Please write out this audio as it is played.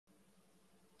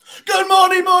Good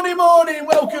morning, morning, morning.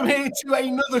 Welcome here to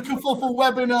another Kerfuffle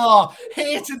webinar.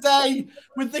 Here today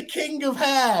with the king of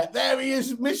hair. There he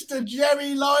is, Mr.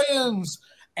 Jerry Lyons,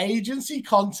 Agency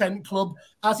Content Club,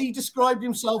 as he described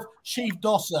himself, Chief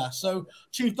Dosser. So,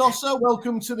 Chief Dosser,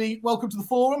 welcome to the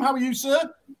forum. How are you, sir?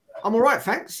 I'm all right,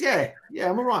 thanks. Yeah,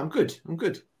 I'm all right. I'm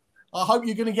good. I hope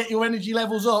you're going to get your energy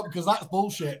levels up because that's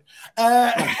bullshit.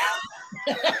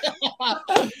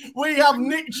 We have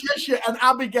Nick, Cheshire and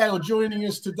Abigail joining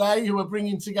us today, who are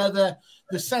bringing together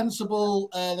the sensible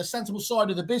side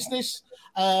of the business.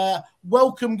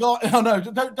 Welcome, guys. Oh no,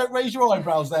 don't raise your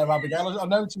eyebrows there, Abigail. I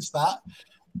noticed that.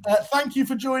 Thank you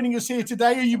for joining us here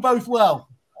today. Are you both well?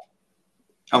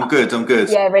 I'm good.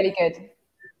 Yeah, really good.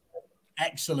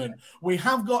 Excellent. We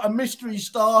have got a mystery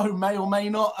star who may or may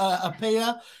not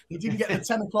appear. He didn't get the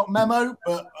 10 o'clock memo,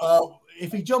 but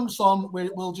if he jumps on, we'll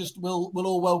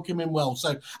all welcome him well.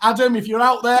 So, Adam, if you're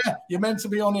out there, you're meant to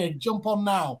be on here. Jump on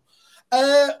now.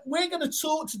 We're going to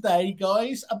talk today,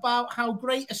 guys, about how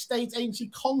great estate agency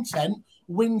content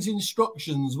wins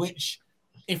instructions, which,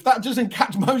 if that doesn't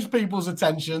catch most people's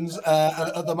attentions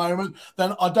at the moment,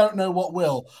 then I don't know what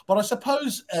will. But I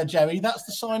suppose, Jerry, that's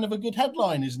the sign of a good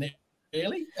headline, isn't it?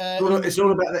 Really?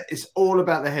 It's all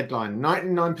about the headline.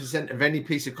 99% of any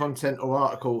piece of content or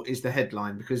article is the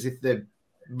headline, because if the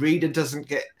reader doesn't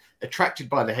get attracted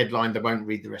by the headline, they won't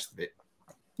read the rest of it.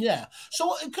 Yeah.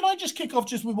 So can I just kick off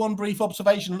just with one brief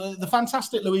observation? The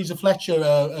fantastic Louisa Fletcher,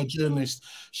 a journalist,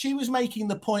 she was making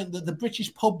the point that the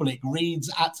British public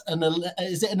reads at an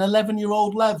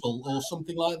 11-year-old level or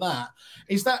something like that.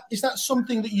 Is that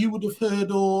something that you would have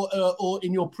heard or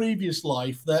in your previous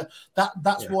life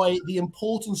that's why the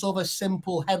importance of a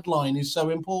simple headline is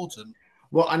so important?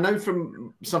 Well, I know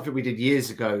from something we did years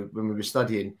ago when we were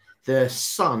studying, the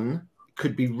Sun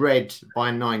could be read by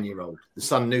a 9-year-old, the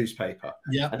Sun newspaper.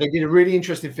 Yeah. And they did a really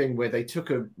interesting thing where they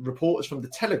took reporters from the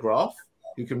Telegraph,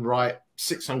 who can write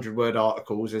 600-word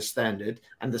articles as standard,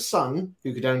 and the Sun,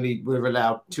 who were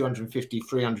allowed 250,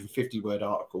 350-word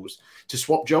articles, to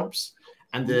swap jobs.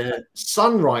 And the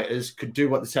Sun writers could do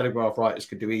what the Telegraph writers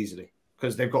could do easily,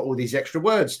 because they've got all these extra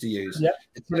words to use. Yeah.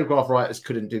 The Telegraph writers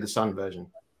couldn't do the Sun version.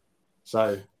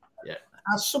 So, yeah.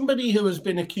 As somebody who has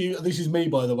been accused, this is me,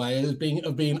 by the way, of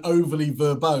being overly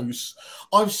verbose,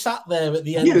 I've sat there at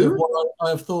the end of what I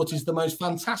have thought is the most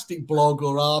fantastic blog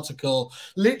or article,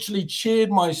 literally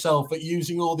cheered myself at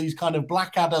using all these kind of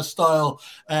Blackadder style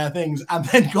things, and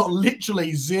then got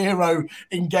literally zero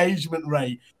engagement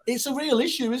rate. It's a real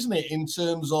issue, isn't it, in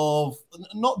terms of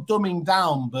not dumbing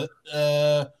down, but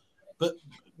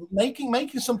making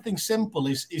something simple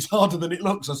is harder than it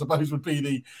looks, I suppose, would be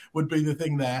the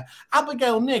thing there.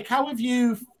 Abigail, Nick, how have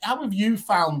you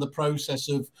found the process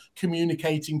of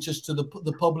communicating just to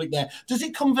the public there? Does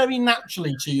it come very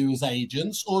naturally to you as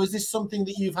agents, or is this something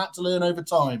that you've had to learn over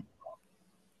time?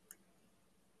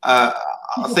 I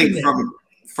think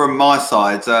from my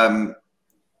side,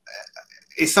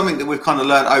 it's something that we've kind of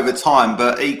learned over time,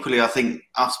 but equally, I think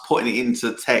us putting it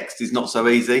into text is not so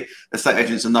easy. Estate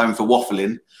agents are known for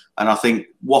waffling, and I think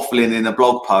waffling in a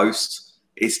blog post,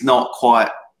 it's not quite,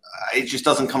 it just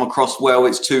doesn't come across well.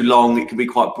 It's too long. It can be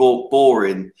quite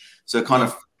boring. So kind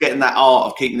of getting that art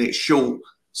of keeping it short,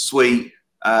 sweet,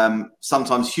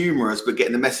 sometimes humorous, but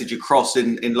getting the message across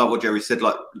in like what Jerry said,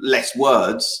 like less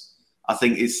words, I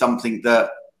think is something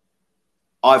that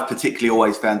I've particularly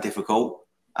always found difficult.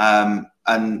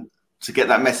 And to get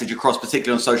that message across,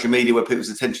 particularly on social media where people's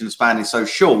attention span is so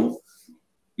short,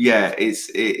 yeah,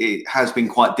 it has been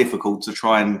quite difficult to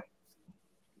try and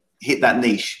hit that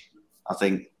niche, I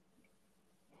think.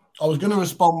 I was going to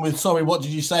respond with, sorry, what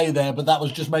did you say there? But that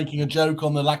was just making a joke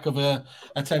on the lack of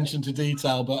attention to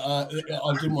detail. But I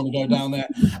didn't want to go down there.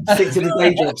 Stick to the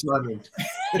day job, Simon.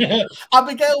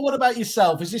 Abigail, what about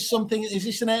yourself? Is this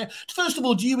an area? First of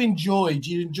all, do you enjoy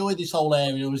this whole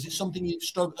area, or is it something you've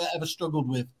ever struggled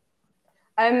with?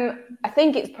 I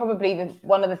think it's probably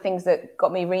one of the things that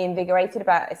got me reinvigorated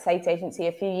about estate agency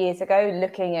a few years ago,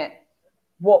 looking at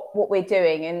what we're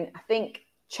doing. And I think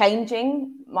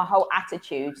changing my whole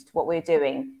attitude to what we're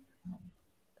doing.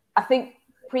 I think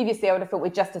previously I would have thought we're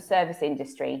just a service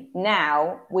industry.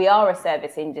 Now we are a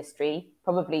service industry,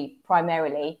 probably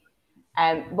primarily,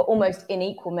 but almost in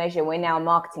equal measure, we're now a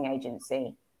marketing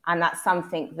agency. And that's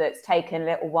something that's taken a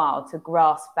little while to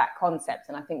grasp that concept.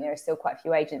 And I think there are still quite a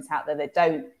few agents out there that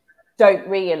don't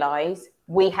realise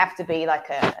we have to be like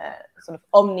a sort of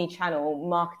omni-channel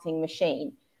marketing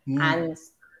machine. And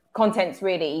content's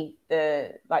really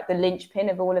the linchpin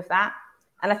of all of that.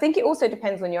 And I think it also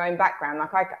depends on your own background.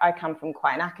 Like I come from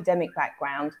quite an academic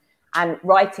background, and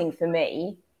writing for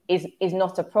me is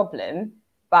not a problem,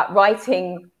 but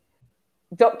writing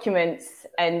documents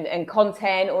and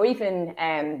content, or even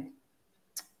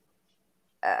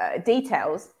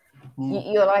details,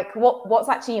 you're like, what's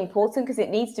actually important? Because it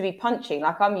needs to be punchy.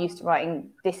 Like, I'm used to writing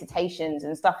dissertations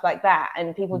and stuff like that,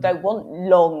 and people don't want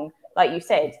long, like you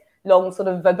said, long sort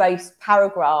of verbose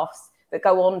paragraphs that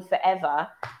go on forever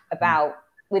about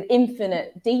with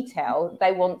infinite detail.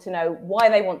 They want to know why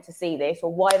they want to see this,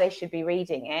 or why they should be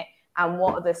reading it, and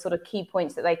what are the sort of key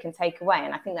points that they can take away.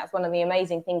 And I think that's one of the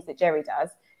amazing things that Jerry does,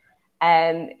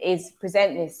 is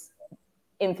present this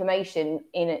information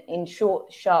in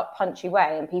short, sharp, punchy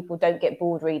way, and people don't get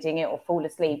bored reading it or fall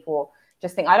asleep or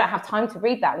just think, I don't have time to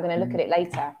read that, I'm going to look at it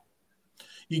later.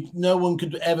 No one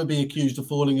could ever be accused of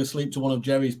falling asleep to one of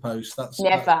Jerry's posts. That's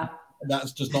never.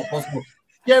 That's just not possible.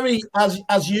 Jerry,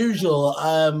 as usual,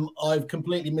 I've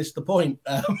completely missed the point,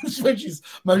 which is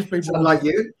most people. Like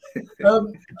you.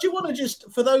 Do you want to just,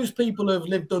 for those people who have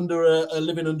lived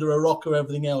living under a rock or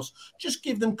everything else, just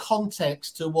give them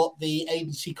context to what the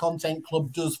Agency Content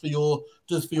Club does for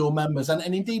your members, and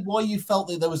indeed why you felt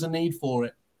that there was a need for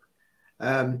it?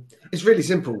 It's really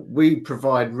simple. We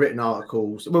provide written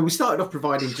articles. Well, we started off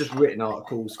providing just written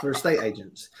articles for estate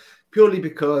agents, purely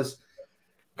because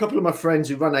a couple of my friends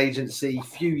who run agency a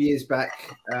few years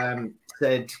back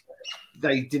said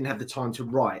they didn't have the time to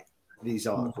write these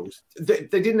articles. They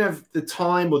didn't have the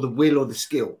time or the will or the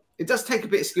skill. It does take a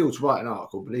bit of skill to write an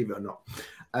article, believe it or not.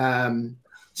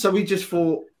 So we just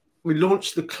thought, we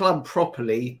launched the club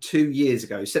properly 2 years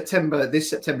ago. This September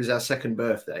is our second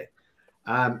birthday.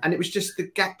 And it was just the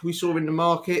gap we saw in the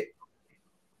market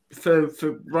for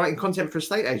writing content for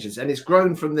estate agents. And it's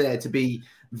grown from there to be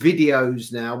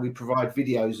videos now. We provide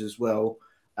videos as well.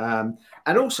 And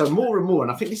also more and more,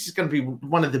 and I think this is going to be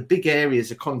one of the big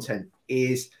areas of content,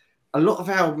 is a lot of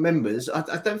our members,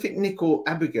 I don't think Nick or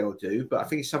Abigail do, but I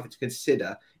think it's something to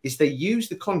consider, is they use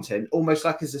the content almost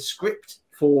like as a script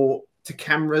to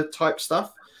camera type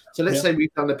stuff. So let's say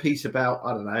we've done a piece about,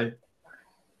 I don't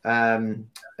know,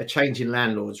 a change in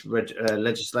landlords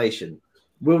legislation.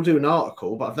 We'll do an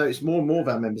article, but I've noticed more and more of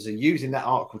our members are using that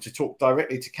article to talk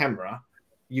directly to camera,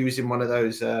 using one of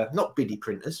those, not biddy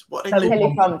printers. What are they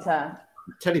called?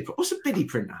 Teleprompter. What's a biddy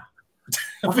printer?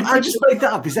 I just made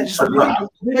that up. Is that just a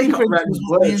biddy printer was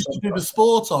what they used to do the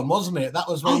sport on, wasn't it? That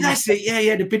was. That's it.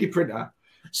 Yeah, the biddy printer.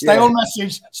 Stay on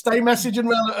message. Stay message and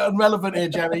relevant here,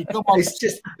 Jerry. Come on. It's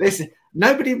just, listen,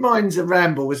 nobody minds a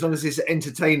ramble as long as it's an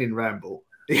entertaining ramble.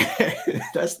 Yeah,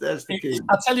 that's the key.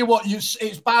 I tell you what,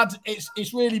 it's bad.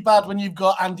 It's really bad when you've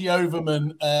got Andy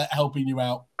Overman helping you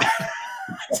out.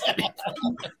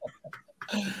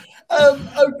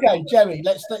 Okay, Jerry,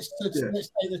 let's take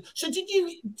this. So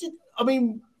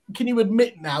can you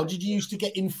admit now, did you used to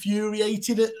get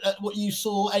infuriated at what you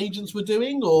saw agents were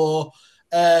doing, or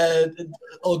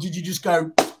did you just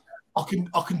go, I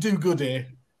can do good here?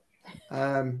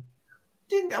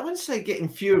 I wouldn't say get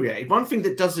infuriated. One thing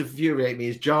that does infuriate me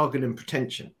is jargon and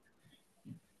pretension.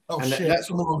 Oh, and shit,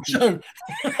 that's on the wrong show.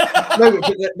 No,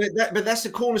 but that's the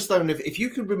cornerstone of, if you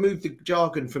can remove the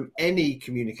jargon from any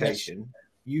communication,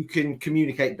 you can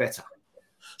communicate better.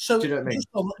 So do you know what I mean?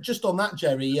 just on that,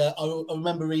 Jerry, I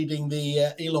remember reading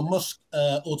the Elon Musk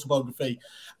autobiography,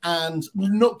 and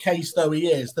nutcase though he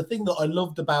is, the thing that I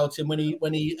loved about him when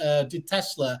he did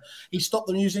Tesla, he stopped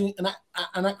them using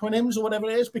acronyms or whatever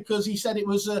it is, because he said it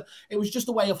was just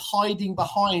a way of hiding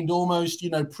behind, almost,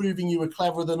 proving you were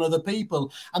cleverer than other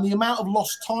people. And the amount of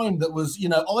lost time that was,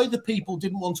 either people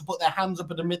didn't want to put their hands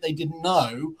up and admit they didn't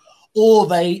know, or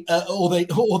they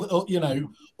got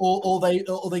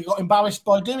embarrassed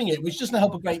by doing it, which doesn't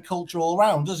help a great culture all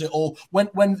around, does it? Or when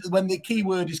the key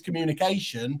word is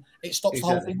communication, it stops the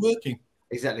whole thing working.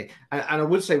 Exactly. And I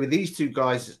would say with these two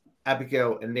guys,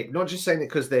 Abigail and Nick, not just saying it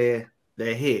because they're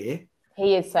here.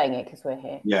 He is saying it because we're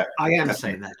here. Yeah, I am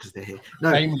saying that because they're here.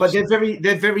 No, but they're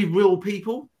very real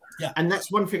people. Yeah, and that's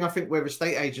one thing I think where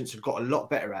estate agents have got a lot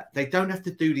better at. They don't have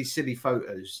to do these silly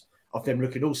photos of them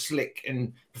looking all slick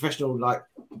and professional, like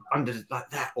under like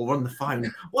that, or on the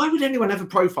phone. Why would anyone have a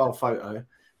profile photo,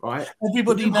 right?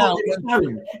 Everybody now,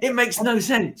 it makes no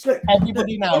sense. Look,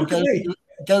 everybody now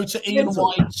go to Ian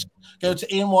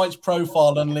White's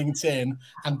profile on LinkedIn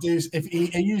and do. If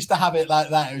he used to have it like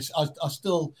that,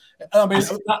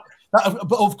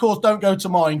 but of course, don't go to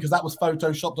mine because that was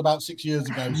photoshopped about 6 years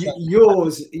ago. So.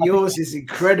 Yours is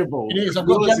incredible. It is. I've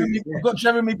got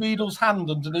Jeremy Beadle's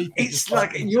hand underneath. It's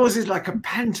like yours is like a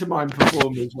pantomime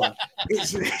performance.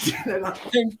 It's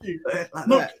thank you.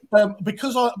 Look,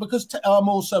 because I'm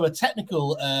also a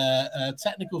technical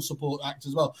support actor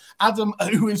as well. Adam,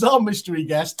 who is our mystery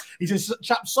guest, he says,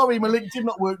 "Chap, sorry Sorry, my link did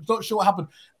not work. Not sure what happened.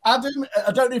 Adam,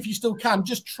 I don't know if you still can.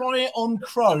 Just try it on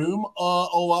Chrome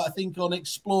or I think on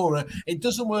Explorer. It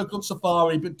doesn't work on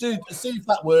Safari, but do see if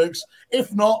that works.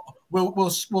 If not,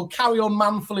 we'll carry on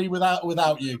manfully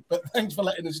without you. But thanks for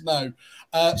letting us know.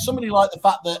 Somebody liked the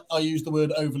fact that I used the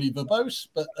word overly verbose,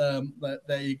 but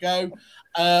there you go.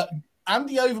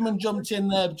 Andy Overman jumped in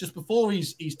there just before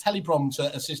his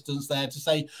teleprompter assistance there to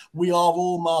say we are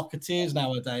all marketeers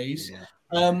nowadays. Yeah.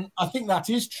 I think that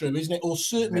is true, isn't it? Or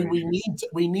certainly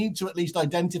we need to at least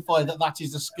identify that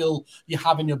is a skill you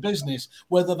have in your business,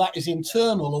 whether that is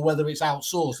internal or whether it's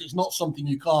outsourced. It's not something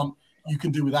you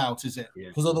can do without, is it?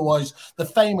 Because otherwise, the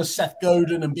famous Seth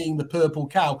Godin and being the purple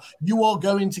cow, you are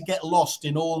going to get lost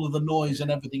in all of the noise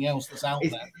and everything else that's out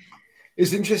there.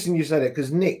 It's interesting you said it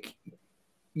because Nick,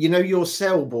 you know your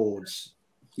sale boards.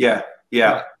 Yeah.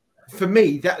 For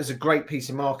me, that is a great piece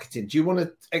of marketing. Do you want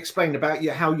to explain about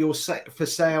how your for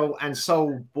sale and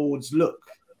sold boards look?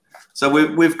 So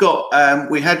we've got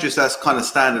we had just as kind of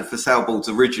standard for sale boards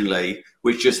originally,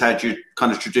 which just had your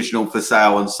kind of traditional for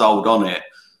sale and sold on it.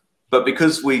 But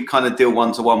because we kind of deal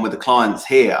one-to-one with the clients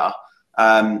here,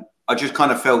 I just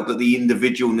kind of felt that the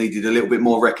individual needed a little bit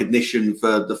more recognition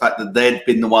for the fact that they'd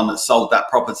been the one that sold that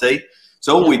property.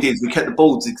 So all we did is we kept the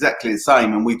boards exactly the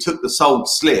same, and we took the sold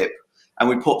slip and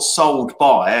we put sold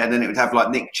by, and then it would have like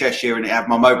Nick Cheshire and it have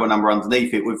my mobile number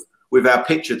underneath it with our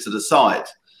picture to the side.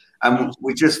 And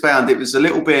we just found it was a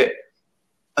little bit,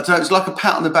 I don't know, it's like a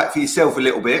pat on the back for yourself a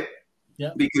little bit,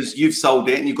 because you've sold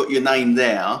it and you've got your name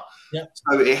there. Yeah.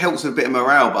 So it helps with a bit of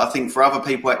morale. But I think for other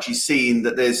people actually seeing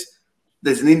that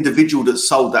there's an individual that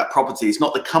sold that property, it's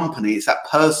not the company, it's that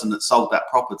person that sold that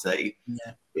property.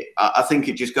 Yeah. I think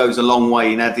it just goes a long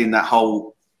way in adding that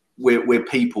whole we're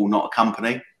people, not a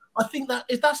company. I think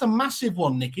that's a massive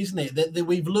one, Nick, isn't it? That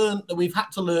we've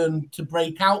had to learn to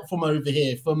break out from over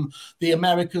here. From the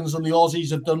Americans and the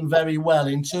Aussies have done very well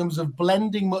in terms of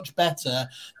blending much better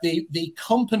the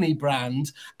company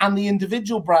brand and the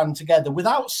individual brand together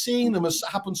without seeing them, as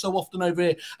happens so often over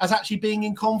here, as actually being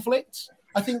in conflict.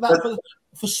 I think that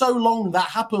for so long that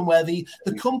happened where the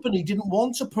company didn't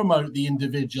want to promote the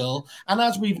individual, and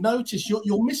as we've noticed,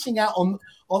 you're missing out on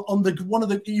the one of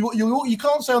the you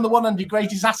can't say on the one hand your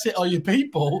greatest asset are your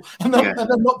people and then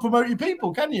not promote your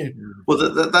people, can you?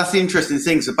 Well, that's the interesting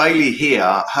thing. So Bailey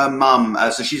here, her mum,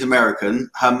 so she's American.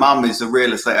 Her mum is a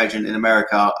real estate agent in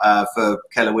America for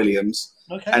Keller Williams.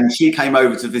 Okay. And she came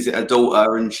over to visit her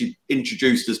daughter, and she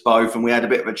introduced us both, and we had a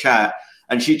bit of a chat.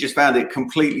 And she just found it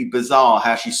completely bizarre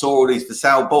how she saw all these for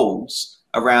sale boards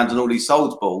around and all these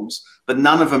sold boards, but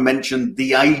none of them mentioned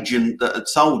the agent that had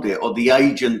sold it or the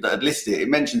agent that had listed it. It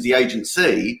mentions the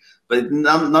agency, but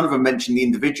none of them mentioned the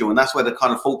individual. And that's where the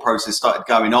kind of thought process started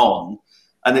going on.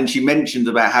 And then she mentioned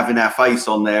about having our face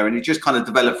on there, and it just kind of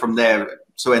developed from there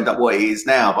to end up what it is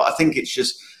now. But I think it's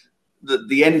just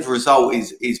the end result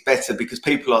is better because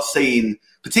people are seeing,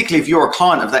 particularly if you're a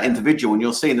client of that individual and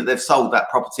you're seeing that they've sold that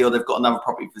property or they've got another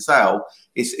property for sale,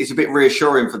 it's a bit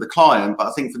reassuring for the client. But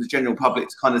I think for the general public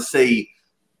to kind of see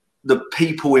the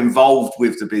people involved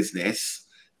with the business,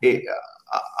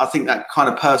 I think that kind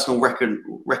of personal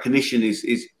recognition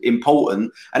is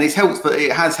important, and it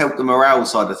has helped the morale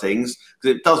side of things,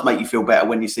 because it does make you feel better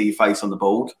when you see your face on the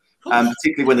board,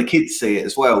 particularly when the kids see it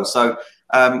as well. So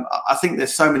I think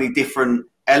there's so many different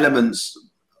elements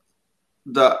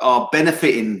that are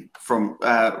benefiting from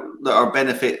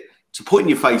benefit to putting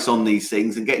your face on these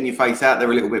things and getting your face out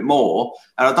there a little bit more.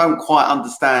 And I don't quite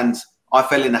understand. I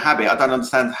fell in the habit. I don't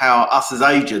understand how us as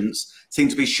agents seem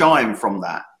to be shying from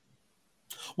that.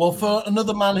 Well, for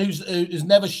another man who's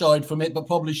never shied from it, but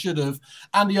probably should have,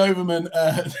 Andy Overman,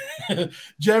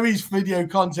 Jerry's video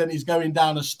content is going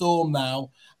down a storm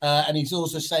now. And he's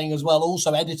also saying as well,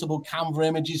 also editable Canva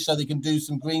images so they can do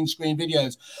some green screen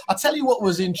videos. I'll tell you what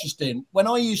was interesting. When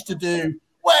I used to do,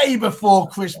 way before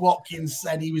Chris Watkins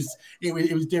said he was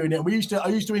doing it, I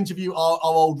used to interview our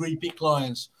old repeat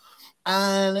clients.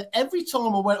 And every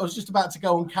time I was just about to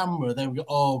go on camera, they would go,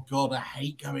 "Oh God, I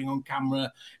hate going on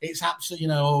camera. It's absolutely,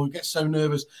 I get so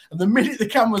nervous." And the minute the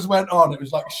cameras went on, it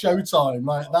was like showtime,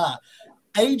 like that.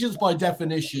 Agents, by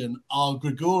definition, are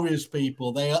gregarious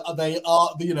people. They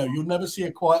are. You'll never see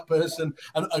a quiet person,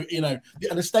 and an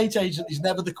estate agent is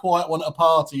never the quiet one at a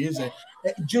party, is it?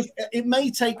 It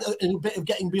may take a bit of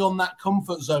getting beyond that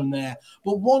comfort zone there,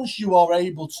 but once you are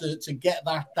able to get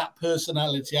that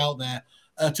personality out there.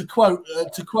 To quote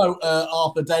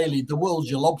Arthur Daly, the world's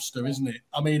your lobster, isn't it?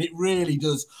 I mean, it really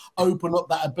does open up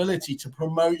that ability to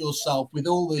promote yourself with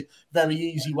all the very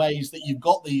easy ways that you've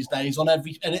got these days on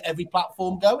every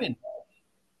platform going.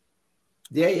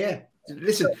 Yeah.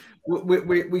 Listen,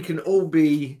 we can all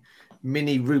be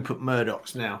mini Rupert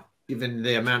Murdochs now, given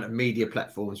the amount of media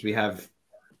platforms we have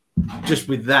just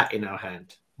with that in our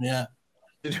hand. Yeah.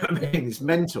 You know what I mean? It's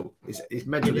mental. It's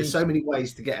mental. There's so many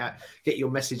ways to get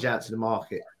your message out to the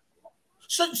market.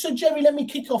 So Jerry, let me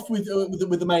kick off with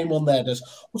the main one there.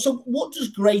 So what does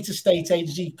great estate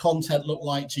agency content look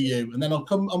like to you? And then I'll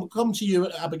come to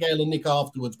you, Abigail and Nick,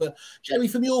 afterwards. But Jerry,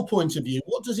 from your point of view,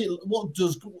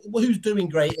 who's doing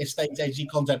great estate agency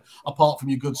content apart from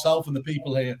your good self and the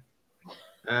people here?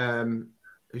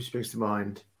 Who springs to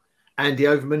mind? Andy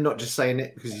Overman, not just saying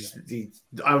it because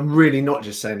I'm really not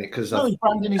just saying it because he's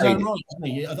branding his own right, isn't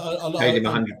he? I paid him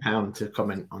 £100 to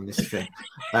comment on this thing.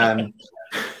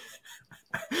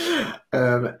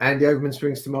 Andy Overman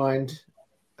springs to mind.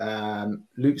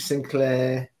 Luke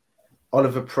Sinclair,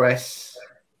 Oliver Press.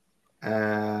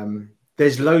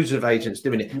 There's loads of agents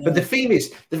doing it, but the theme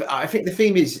is, I think the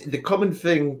theme is the common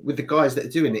thing with the guys that are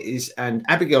doing it is, and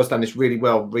Abigail's done this really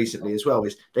well recently as well,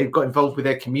 is they've got involved with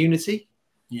their community.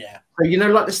 Yeah. So, you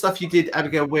know, like the stuff you did,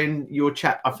 Abigail, when your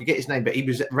chap, I forget his name, but he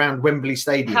was around Wembley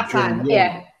Stadium. Hassan,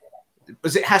 yeah.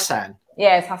 Was it Hassan?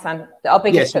 Yeah, it's Hassan, our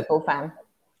biggest football fan.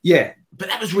 Yeah, but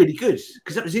that was really good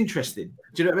because that was interesting.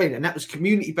 Do you know what I mean? And that was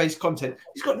community-based content.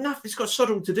 It's got sod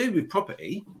all to do with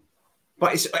property,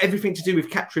 but it's everything to do with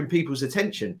capturing people's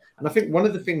attention. And I think one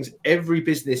of the things every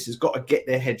business has got to get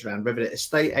their heads around, whether they're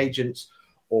estate agents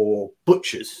or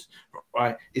butchers,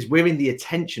 right, is we're in the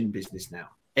attention business now.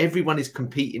 Everyone is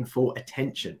competing for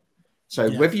attention.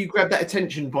 So whether you grab that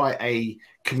attention by a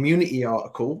community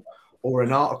article or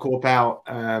an article about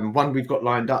one we've got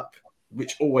lined up,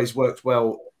 which always works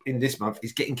well in this month,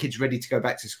 is getting kids ready to go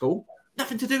back to school.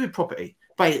 Nothing to do with property,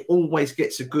 but it always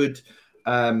gets a good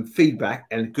feedback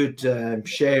and a good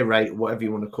share rate, or whatever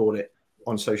you want to call it,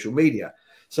 on social media.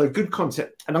 So good content.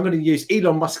 And I'm going to use,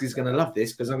 Elon Musk is going to love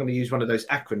this because I'm going to use one of those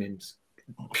acronyms.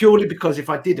 Purely because if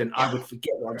I didn't, I would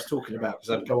forget what I was talking about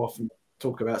because I'd go off and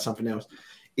talk about something else.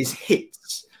 Is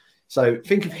HITS. So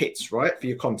think of HITS, right, for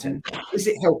your content. Is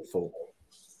it helpful?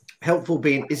 Helpful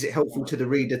being, is it helpful to the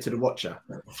reader, to the watcher?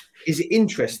 Is it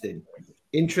interesting?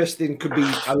 Interesting could be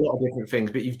a lot of different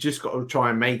things, but you've just got to try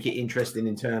and make it interesting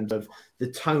in terms of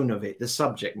the tone of it, the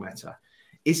subject matter.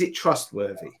 Is it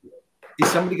trustworthy? Is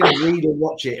somebody going to read or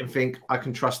watch it and think, I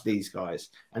can trust these guys?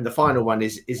 And the final one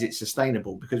is it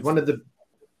sustainable? Because one of the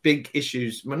big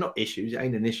issues, well, not issues, it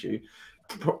ain't an issue,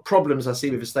 problems I see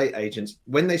with estate agents,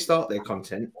 when they start their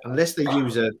content, unless they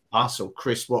use us or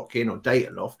Chris Watkin or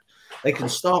Dataloft, they can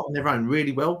start on their own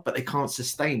really well, but they can't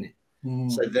sustain it.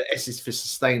 So the S is for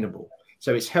sustainable.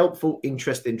 So it's helpful,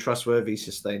 interesting, trustworthy,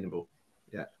 sustainable.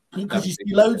 Yeah. Because you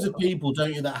see loads of people,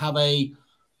 don't you, that have a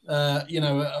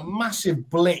massive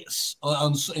blitz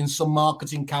in some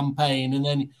marketing campaign, and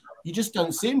then you just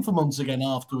don't see them for months again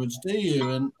afterwards, do you?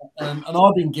 And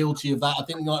I've been guilty of that. I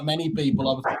think like many people,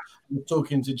 I was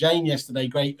talking to Jane yesterday,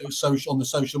 great on the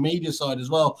social media side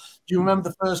as well. Do you remember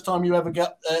the first time you ever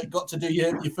got to do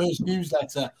your first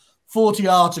newsletter? 40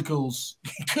 articles.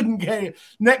 You couldn't get it.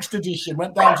 Next edition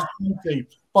went down to 20.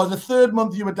 By the third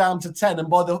month, you were down to 10, and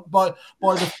by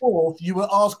the fourth, you were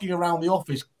asking around the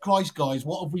office, Christ, guys,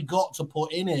 what have we got to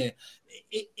put in here?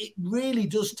 It really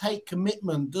does take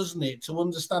commitment, doesn't it, to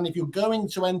understand if you're going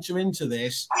to enter into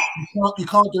this, you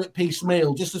can't do it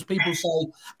piecemeal. Just as people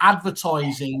say,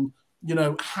 advertising,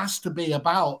 has to be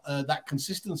about that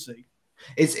consistency.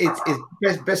 It's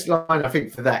best line I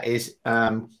think for that is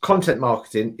content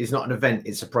marketing is not an event;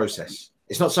 it's a process.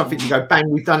 It's not something you go bang,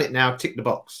 we've done it now, tick the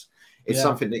box. It's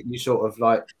something that you sort of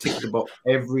like tick the box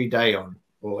every day on,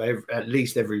 or at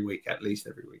least every week.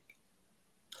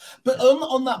 But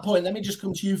on that point, let me just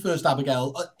come to you first,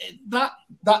 Abigail. That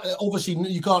obviously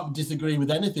you can't disagree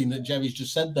with anything that Jerry's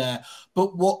just said there.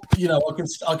 But what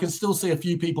I can still see a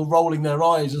few people rolling their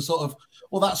eyes and sort of,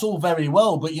 well, that's all very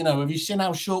well, but have you seen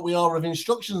how short we are of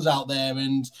instructions out there?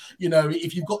 And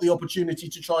if you've got the opportunity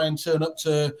to try and turn up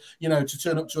to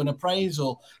an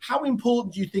appraisal, how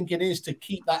important do you think it is to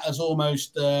keep that as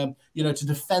almost to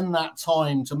defend that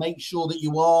time, to make sure that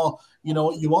you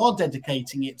are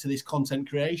dedicating it to this content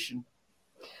creation?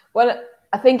 Well,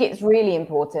 I think it's really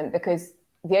important because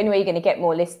the only way you're going to get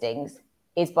more listings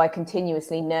is by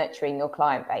continuously nurturing your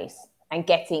client base and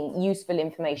getting useful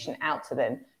information out to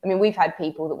them. I mean, we've had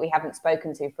people that we haven't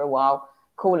spoken to for a while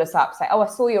call us up, say, oh, I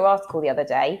saw your article the other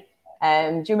day.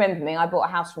 Do you remember me? I bought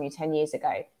a house from you 10 years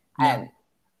ago.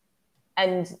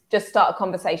 And just start a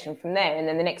conversation from there. And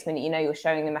then the next minute, you're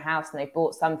showing them a house and they've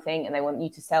bought something and they want you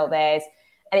to sell theirs.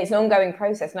 And it's an ongoing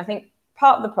process. And I think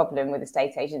part of the problem with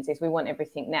estate agents is we want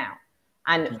everything now.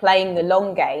 And playing the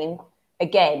long game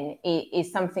again,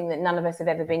 is something that none of us have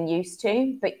ever been used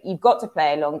to. But you've got to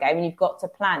play a long game and you've got to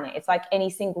plan it. It's like any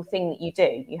single thing that you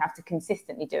do, you have to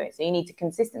consistently do it. So you need to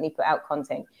consistently put out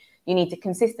content. You need to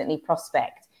consistently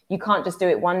prospect. You can't just do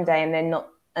it one day and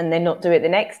then not do it the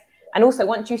next. And also,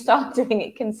 once you start doing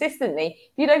it consistently,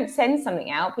 if you don't send something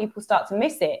out, people start to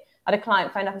miss it. I had a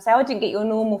client phone up and say, "Oh, I didn't get your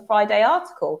normal Friday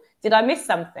article. Did I miss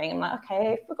something?" I'm like,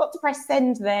 "Okay, I forgot to press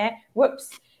send there. Whoops."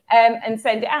 And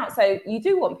send it out. So you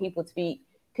do want people to be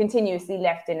continuously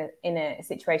left in a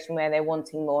situation where they're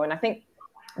wanting more. And I think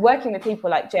working with people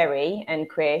like Jerry and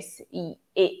Chris,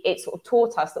 it sort of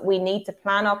taught us that we need to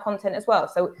plan our content as well.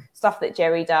 So stuff that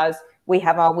Jerry does, we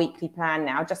have our weekly plan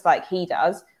now, just like he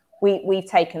does. We've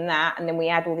taken that and then we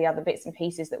add all the other bits and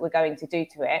pieces that we're going to do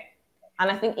to it.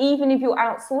 And I think even if you're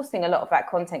outsourcing a lot of that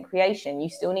content creation, you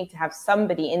still need to have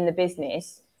somebody in the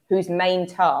business whose main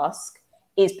task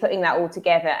is putting that all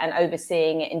together and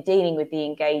overseeing it and dealing with the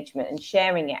engagement and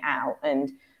sharing it out and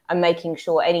making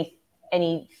sure any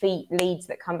leads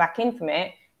that come back in from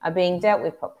it are being dealt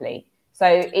with properly.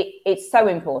 So it's so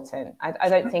important. I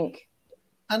don't think.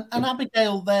 And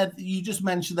Abigail, there you just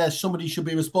mentioned there somebody should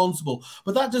be responsible,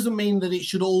 but that doesn't mean that it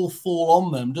should all fall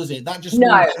on them, does it? That just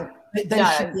means they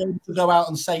should be able to go out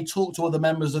and say, talk to other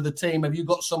members of the team. Have you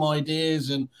got some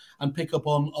ideas and pick up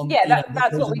on? Yeah,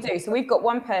 that's what we do. So we've got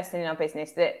one person in our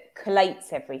business that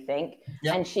collates everything,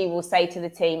 and she will say to the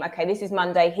team, "Okay, this is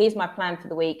Monday. Here's my plan for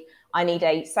the week. I need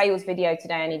a sales video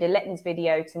today. I need a lettings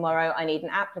video tomorrow. I need an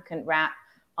applicant wrap.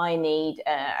 I need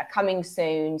a coming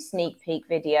soon sneak peek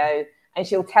video." And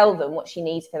she'll tell them what she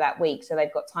needs for that week, so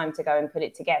they've got time to go and put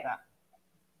it together.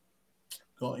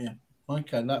 Got you.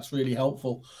 Okay, that's really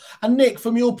helpful. And Nick,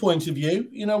 from your point of view,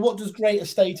 what does great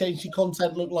estate agency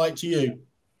content look like to you?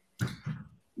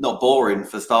 Not boring,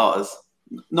 for starters.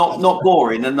 Not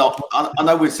boring, and not. I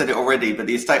know we've said it already, but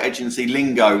the estate agency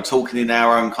lingo, talking in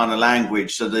our own kind of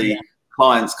language, so the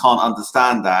clients can't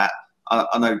understand that.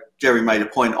 I know Jerry made a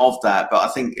point of that, but I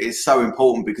think it's so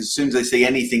important because as soon as they see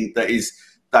anything that is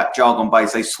that jargon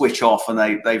based, they switch off and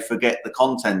they forget the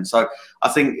content. So I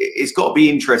think it's got to be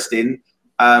interesting.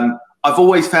 I've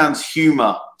always found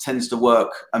humour tends to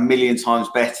work a million times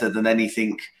better than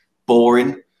anything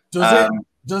boring. Does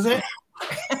it?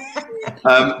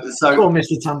 So, go on,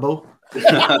 Mr. Tumble.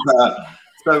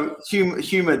 So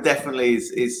humour definitely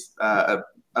is a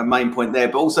main point there,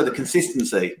 but also the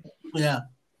consistency. Yeah.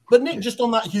 But Nick, just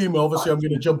on that humour, obviously I'm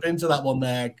going to jump into that one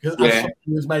there because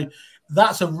was made.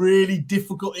 That's a really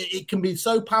difficult. It can be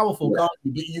so powerful, can't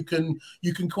you? But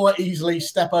you can quite easily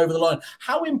step over the line.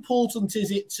 How important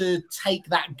is it to take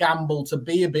that gamble to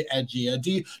be a bit edgier?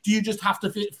 Do you just have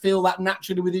to feel that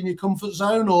naturally within your comfort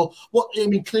zone, or what? I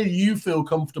mean, clearly you feel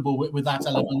comfortable with that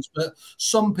element, but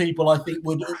some people I think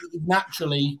would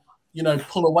naturally,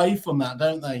 pull away from that,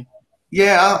 don't they?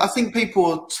 Yeah, I think people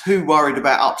are too worried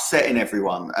about upsetting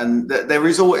everyone, and there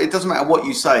is it doesn't matter what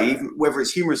you say, even whether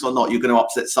it's humorous or not, you're going to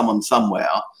upset someone somewhere.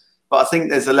 But I think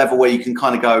there's a level where you can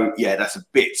kind of go, yeah, that's a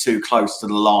bit too close to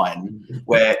the line,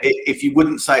 where if you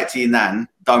wouldn't say it to your nan,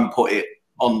 don't put it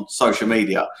on social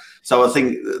media. So I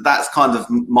think that's kind of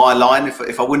my line.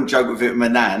 If I wouldn't joke with it with my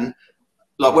nan,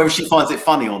 like whether she finds it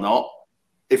funny or not,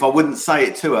 if I wouldn't say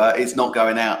it to her, it's not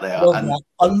going out there. I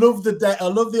love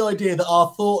the idea that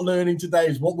our thought learning today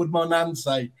is, what would my nan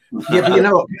say? Yeah, but you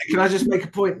know what? Can I just make a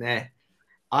point there?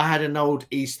 I had an old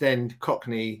East End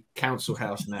Cockney council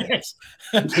house nan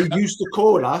who used to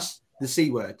call us the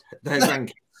C word.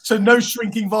 So no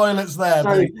shrinking violets there.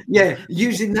 So, yeah,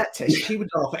 using that text, she would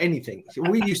laugh at anything.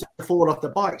 We used to fall off the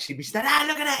bike. She'd be saying,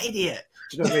 look at that idiot.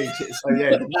 Do you know what I mean? So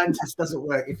yeah, nan just doesn't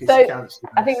work if it's council.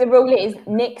 I think the rule is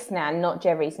Nick's nan, not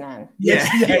Jerry's nan. Yeah.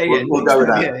 We'll go with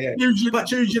that. Yeah.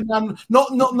 Choose your nan, not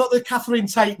the Catherine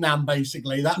Tate nan,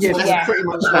 basically. That's pretty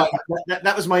much like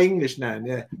that was my English nan.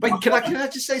 Yeah. But can I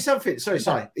just say something? Sorry.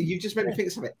 You just made me think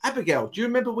of something. Abigail, do you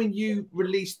remember when you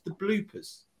released the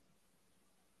bloopers?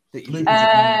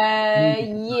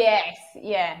 Yes.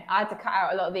 Yeah. I had to cut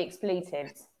out a lot of the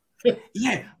expletives.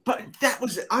 Yeah, but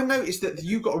I noticed that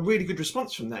you got a really good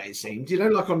response from that, it seemed,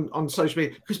 like on social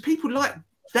media, because people like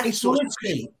that. It's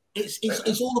honesty.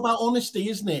 It's all about honesty,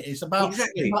 isn't it? It's about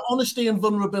honesty and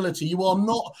vulnerability. You are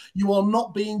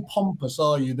not being pompous,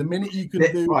 are you? The minute you can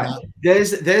do that.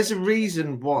 There's a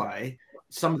reason why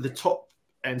some of the top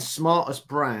and smartest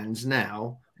brands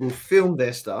now will film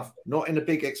their stuff not in a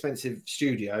big expensive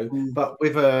studio, but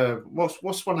with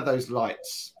what's one of those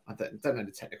lights? I don't know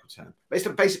the technical term, but it's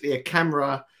basically a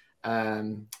camera,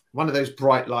 one of those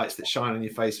bright lights that shine on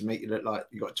your face and make you look like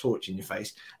you've got a torch in your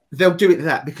face. They'll do it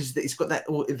that because it's got that.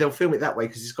 They'll film it that way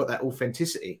because it's got that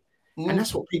authenticity. And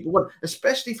that's what people want,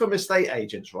 especially from estate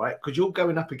agents, right? Because you're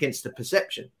going up against the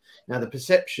perception. Now, the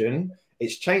perception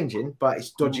is changing, but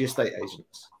it's dodgy estate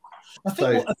agents. I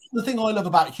think the thing I love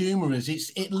about humour is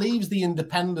it leaves the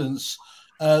independence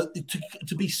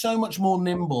to be so much more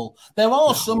nimble. There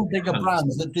are some bigger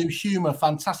brands that do humour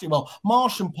fantastic well.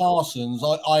 Marsh and Parsons,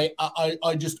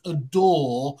 I just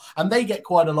adore, and they get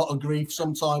quite a lot of grief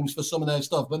sometimes for some of their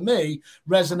stuff. But me,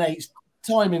 resonates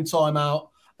time in, time out.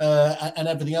 And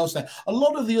everything else there. A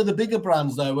lot of the other bigger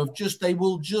brands, though,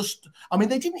 I mean,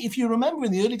 they didn't, if you remember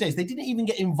in the early days, they didn't even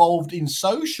get involved in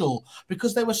social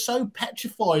because they were so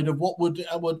petrified of what would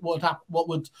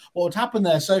happen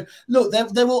there. So look,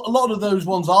 there will, a lot of those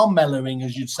ones are mellowing,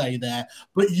 as you'd say there,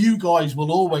 but you guys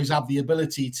will always have the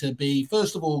ability to be,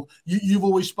 first of all, you've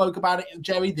always spoke about it,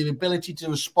 Jerry, the ability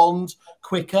to respond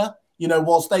quicker. You know,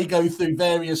 whilst they go through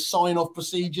various sign-off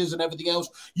procedures and everything else,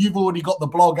 you've already got the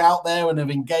blog out there and have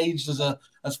engaged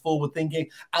as forward-thinking.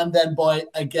 And then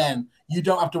you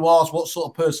don't have to ask what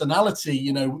sort of personality,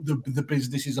 you know, the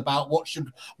business is about. What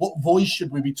voice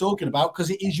should we be talking about? Because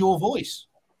it is your voice.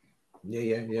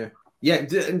 Yeah.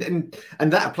 And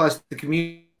that applies to the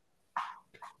community.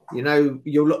 You know,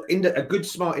 you'll look a good,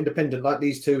 smart independent like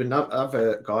these two and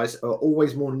other guys are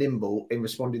always more nimble in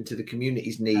responding to the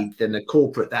community's need than a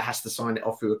corporate that has to sign it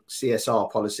off with a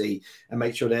CSR policy and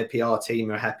make sure their PR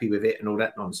team are happy with it and all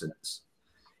that nonsense.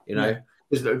 You know,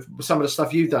 some of the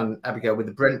stuff you've done, Abigail, with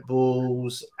the Brent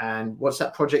Balls and what's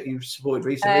that project you've supported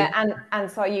recently?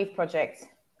 Answer Youth Project.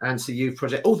 Answer Youth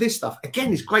Project. All this stuff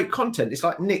again is great content. It's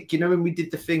like Nick, you know, when we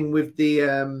did the thing with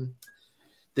the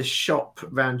shop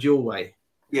round your way.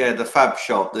 Yeah, the Fab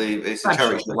Shop. It's a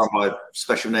charity run by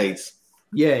special needs.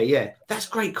 Yeah. That's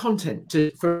great content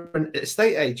for an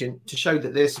estate agent to show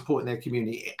that they're supporting their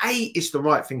community. A, it's the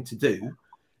right thing to do.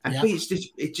 And B,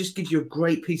 it just gives you a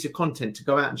great piece of content to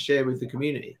go out and share with the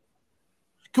community.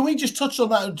 Can we just touch on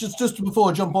that just before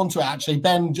I jump onto it? Actually,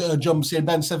 Ben jumps in.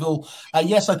 Ben Civil,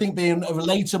 yes, I think being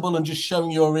relatable and just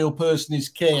showing you're a real person is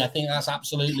key. I think that's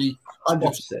absolutely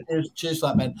 100%. Cheers for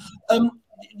that, Ben.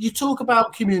 You talk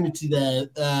about community there,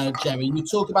 Jerry. You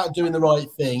talk about doing the right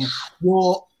thing.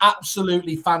 Your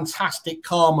absolutely fantastic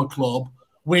Karma Club,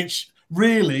 which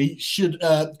really should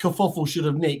Kerfuffle should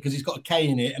have nicked because it's got a K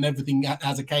in it and everything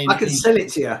has a K in it. I can sell it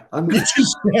to you.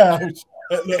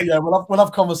 We'll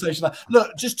have conversation.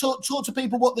 Look, just talk to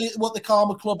people what the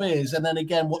Karma Club is, and then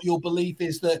again what your belief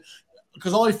is, that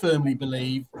because I firmly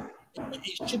believe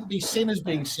it shouldn't be seen as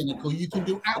being cynical. You can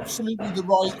do absolutely the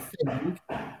right thing,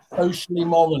 socially,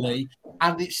 morally,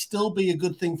 and it still be a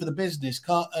good thing for the business,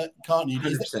 can't you?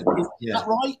 Is that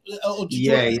right?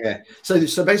 Yeah.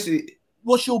 So basically,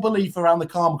 what's your belief around the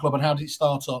Karma Club and how did it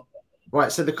start up?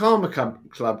 Right. So the Karma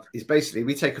Club is basically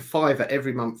we take a £5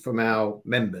 every month from our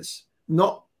members.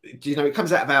 Not, you know, it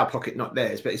comes out of our pocket, not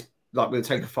theirs, but it's like we'll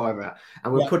take a £5 out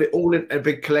and we'll put it all in a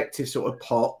big collective sort of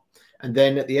pot. And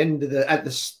then at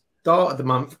the start of the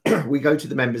month, we go to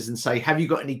the members and say, have you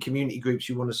got any community groups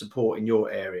you want to support in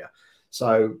your area?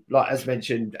 So, like as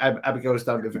mentioned, Abigail's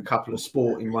done it with a couple of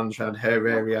sporting ones around her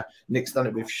area. Nick's done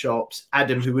it with shops.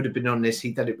 Adam, who would have been on this,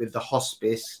 he did it with the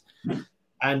hospice.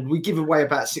 And we give away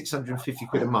about 650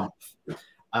 quid a month.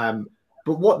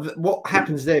 But what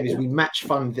happens there is we match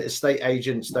fund the estate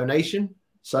agent's donation.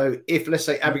 So if, let's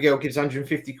say, Abigail gives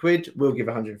 150 quid, we'll give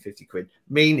 150 quid,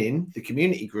 meaning the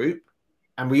community group.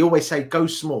 And we always say, go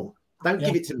small. Don't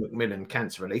give it to Macmillan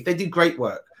Cancer Relief. They do great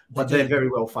work, but they're very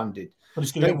well funded.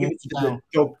 But don't give it to the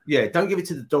dog. Yeah, don't give it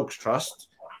to the Dogs Trust.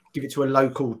 Give it to a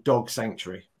local dog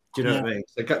sanctuary. Do you know what I mean?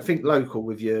 So think local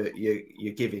with your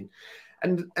giving.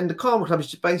 And the Karma Club is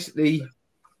just basically,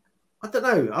 I don't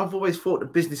know. I've always thought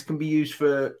that business can be used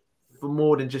for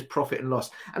more than just profit and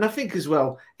loss. And I think as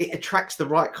well, it attracts the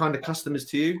right kind of customers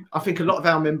to you. I think a lot of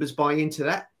our members buy into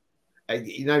that.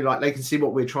 You know, like they can see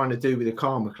what we're trying to do with the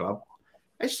Karma Club.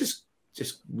 It's just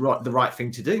the right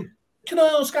thing to do. Can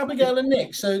I ask Abigail and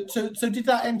Nick? So did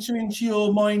that enter into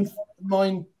your mind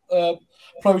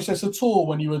process at all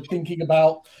when you were thinking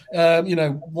about,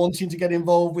 wanting to get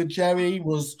involved with Jerry?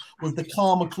 Was the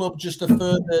Karma Club just a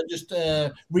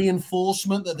further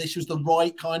reinforcement that this was the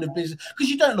right kind of business? Because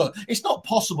you don't look, it's not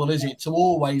possible, is it, to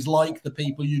always like the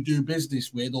people you do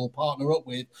business with or partner up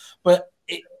with? But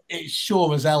it's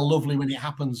sure as hell lovely when it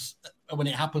happens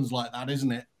like that,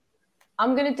 isn't it?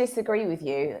 I'm going to disagree with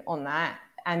you on that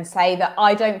and say that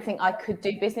I don't think I could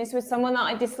do business with someone that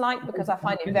I dislike, because I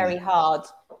find it very hard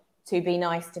to be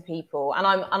nice to people. And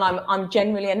I'm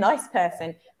generally a nice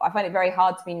person, but I find it very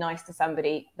hard to be nice to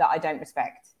somebody that I don't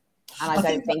respect and I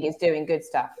don't think is doing good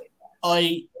stuff.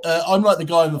 I'm like the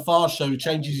guy on the Far Show who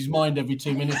changes his mind every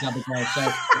 2 minutes, Abigail.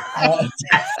 So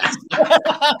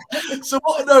So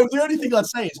what? No, the only thing I'd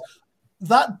say is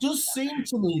that does seem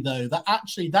to me, though, that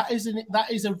actually that is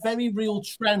a very real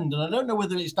trend, and I don't know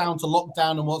whether it's down to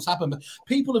lockdown and what's happened, but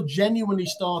people have genuinely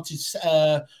started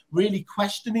really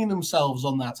questioning themselves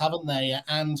on that, haven't they?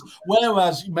 And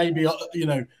whereas maybe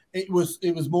it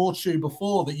was more true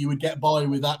before that you would get by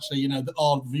with actually that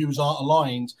our views aren't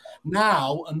aligned.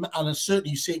 Now, and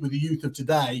certainly you see it with the youth of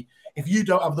today, if you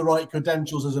don't have the right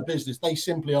credentials as a business, they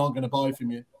simply aren't going to buy from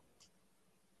you.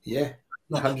 Yeah.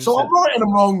 No. So I'm right and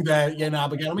I'm wrong there,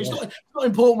 Abigail. I mean, it's not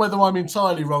important whether I'm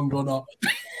entirely wrong or not.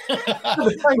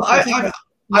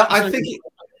 I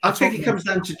think it comes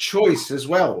down to choice as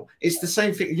well. It's the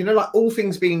same thing, like all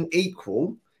things being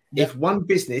equal. Yep.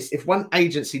 If one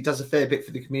agency does a fair bit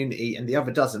for the community and the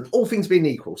other doesn't, all things being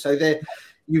equal. So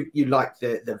you like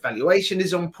the valuation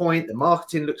is on point, the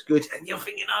marketing looks good, and you're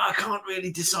thinking, I can't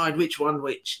really decide which. Do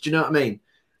you know what I mean?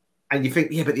 And you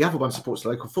think, yeah, but the other one supports the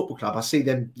local football club. I see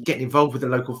them getting involved with the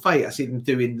local fete. I see them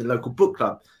doing the local book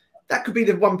club. That could be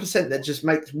the 1% that just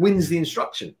wins the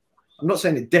instruction. I'm not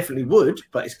saying it definitely would,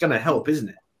 but it's going to help, isn't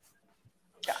it?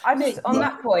 On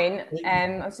that point,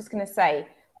 I was just going to say,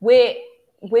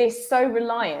 we're so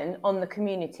reliant on the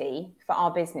community for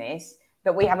our business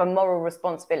that we have a moral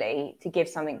responsibility to give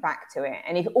something back to it.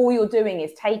 And if all you're doing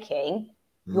is taking,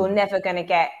 you're never going to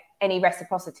get any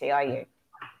reciprocity, are you?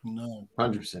 No,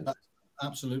 100%.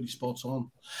 Absolutely spot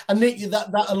on. And Nick, that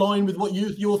aligned with what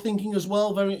you're thinking as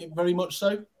well, very, very much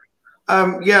so.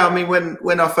 Yeah, I mean,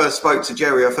 when I first spoke to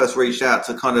Jerry, I first reached out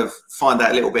to kind of find out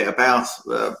a little bit about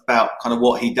kind of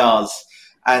what he does,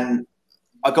 and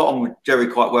I got on with Jerry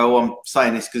quite well. I'm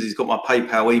saying this because he's got my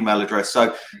PayPal email address,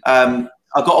 so I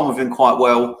got on with him quite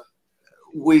well.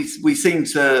 We seem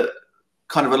to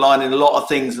kind of align in a lot of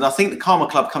things, and I think the Karma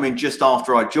Club come in just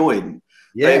after I joined.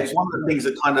 Yeah, it was one of the things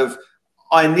that kind of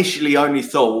I initially only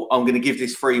thought I'm going to give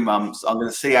this 3 months, I'm going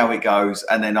to see how it goes,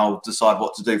 and then I'll decide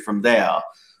what to do from there.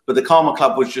 But the Karma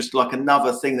Club was just like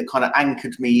another thing that kind of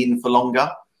anchored me in for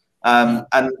longer. And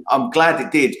I'm glad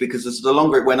it did, because as the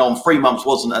longer it went on, 3 months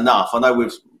wasn't enough. I know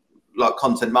with like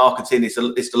content marketing, it's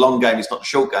the long game, it's not the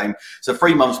short game. So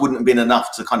 3 months wouldn't have been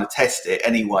enough to kind of test it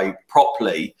anyway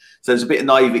properly. So there's a bit of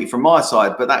naivety from my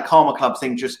side. But that Karma Club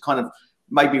thing just kind of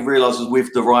made me realise I was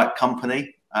with the right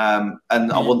company. And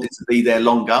I wanted to be there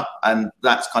longer. And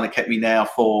that's kind of kept me now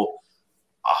for,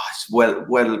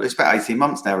 it's about 18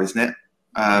 months now, isn't it?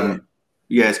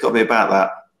 Yeah, it's got to be about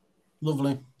that.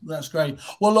 Lovely. That's great.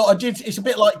 Well, look, it's a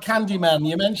bit like Candyman.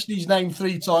 You mentioned his name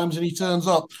 3 times and he turns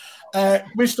up.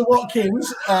 Mr.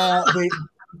 Watkins,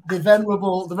 the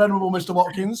venerable Mr.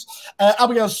 Watkins.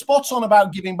 Abigail's spot on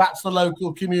about giving back to the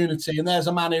local community, and there's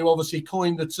a man who obviously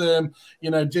coined the term,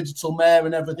 digital mayor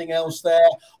and everything else there.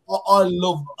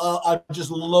 I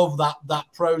just love that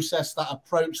process, that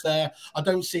approach there. I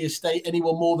don't see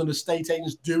anyone more than estate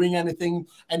agents doing anything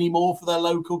anymore for their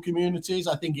local communities.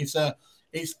 I think it's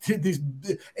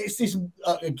this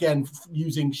again,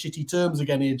 using shitty terms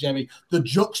again here, Jerry, the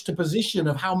juxtaposition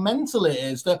of how mental it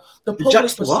is. The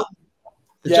public what?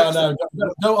 Yeah, no,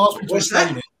 don't ask me to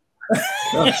explain it.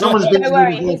 Someone's been don't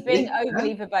worry, he's being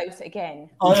overly verbose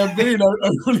again. I am being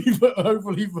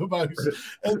overly verbose.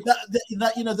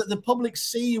 That the public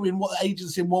see you in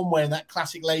agents in one way, in that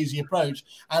classic lazy approach,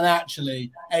 and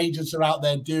actually agents are out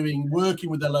there working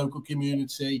with their local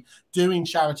community, doing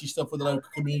charity stuff with the local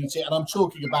community, and I'm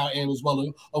talking about here as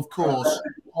well, of course,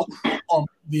 on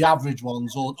the average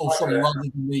ones, or sorry, rather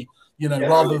than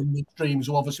the extremes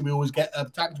who obviously we always get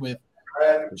tagged with.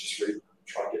 I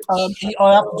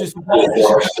have to disagree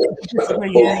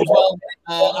here as well,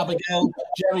 Abigail.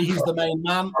 Jerry, he's the main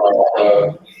man.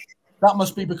 That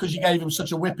must be because you gave him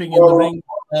such a whipping in the ring,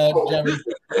 Jerry.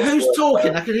 Who's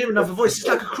talking? I can hear another voice. It's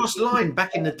like a cross line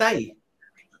back in the day.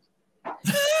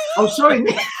 Oh, sorry,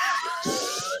 Nick.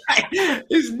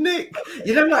 It's Nick.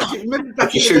 Like, remember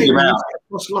back in the day when you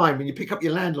cross line when you pick up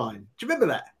your landline? Do you remember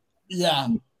that? Yeah.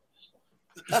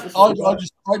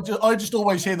 I just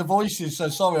always hear the voices, so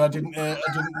sorry I didn't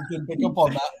pick up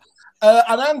on that.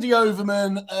 And Andy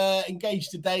Overman,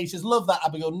 engaged today, says, love that,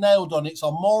 Abigail, nailed on. It's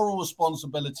our moral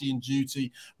responsibility and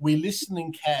duty. We listen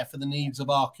and care for the needs of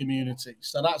our community.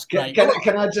 So that's great.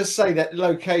 Can I just say that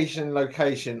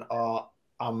location are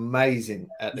amazing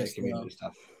at their community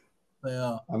stuff. They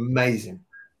are amazing.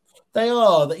 They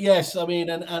are. Yes, I mean,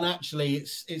 and actually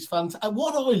it's fantastic. And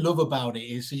what I love about it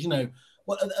is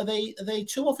what are they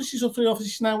 2 offices or 3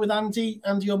 offices now with Andy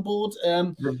on board?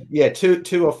 Yeah,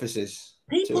 two offices.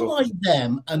 People like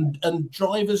them and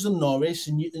drivers and Norris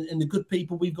and the good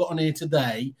people we've got on here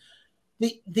today,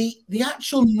 the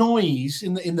actual noise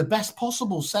in the best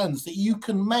possible sense that you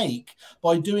can make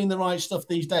by doing the right stuff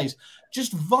these days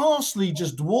just vastly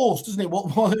just dwarfs, doesn't it?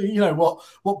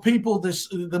 What people,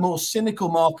 the more cynical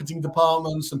marketing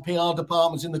departments and PR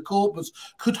departments in the corporates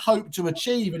could hope to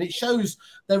achieve. And it shows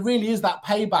there really is that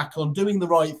payback on doing the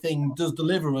right thing does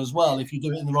deliver as well if you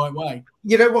do it in the right way.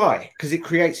 You know why? Because it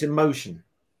creates emotion.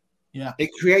 Yeah,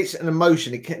 it creates an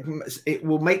emotion. It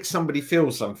will make somebody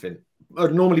feel something,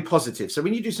 normally positive. So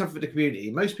when you do something for the community,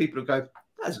 most people will go,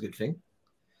 "That's a good thing."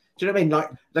 Do you know what I mean? Like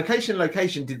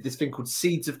Location did this thing called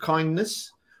Seeds of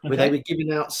Kindness, where they were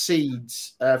giving out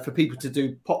seeds for people to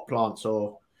do pot plants,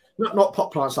 or not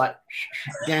pot plants like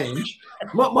gange.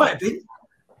 might have been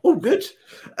all good,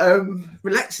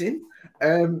 relaxing.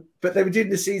 But they were doing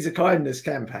the Seeds of Kindness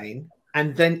campaign,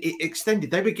 and then it extended.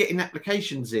 They were getting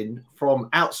applications in from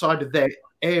outside of their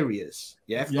areas,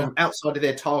 from outside of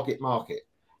their target market.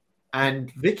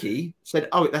 And Vicky said,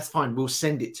 "Oh, that's fine. We'll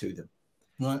send it to them."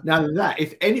 Right. Now that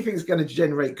if anything's going to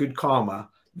generate good karma,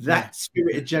 that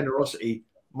spirit of generosity,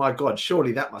 my God,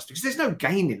 surely that must, because there's no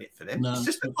gain in it for them. No. It's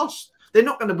just the cost. They're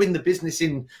not going to win the business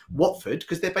in Watford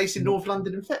because they're based in North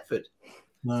London and Thetford.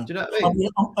 No. Do you know what I mean?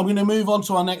 I'm going to move on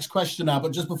to our next question now,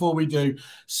 but just before we do,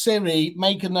 Siri,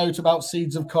 make a note about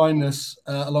Seeds of Kindness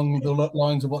along the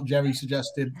lines of what Jerry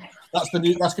suggested. That's going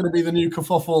to be the new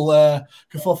kerfuffle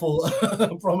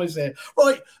promise here.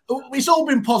 Right, it's all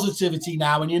been positivity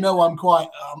now, and you know I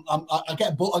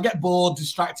get bored,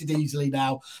 distracted easily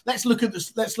now. Let's look at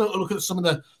this. Let's look at some of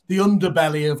the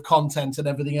underbelly of content and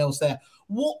everything else there.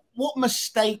 What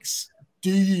mistakes do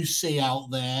you see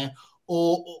out there?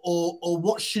 Or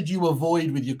what should you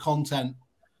avoid with your content?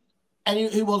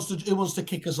 Who wants to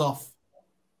kick us off?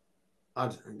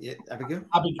 Abigail.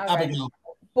 Abigail.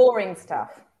 Boring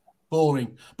stuff.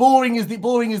 Boring is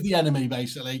the enemy,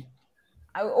 basically.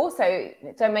 I also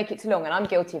don't make it too long, and I'm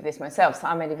guilty of this myself. So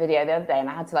I made a video the other day, and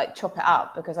I had to chop it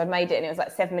up because I made it, and it was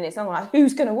like 7 minutes long. I'm like,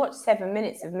 who's going to watch 7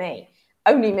 minutes of me?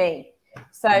 Only me.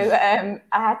 So I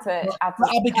had to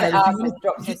cut it up and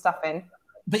drop some stuff in.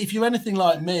 But if you're anything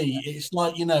like me, it's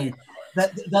like,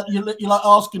 that you're like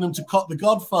asking them to cut The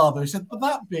Godfather. He said, but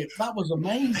that was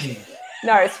amazing.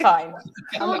 No, it's fine.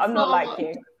 I'm not like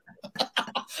you.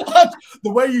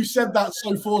 The way you said that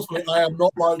so forcefully, I am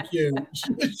not like you,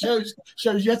 shows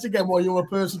yet again why you're a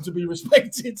person to be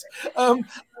respected.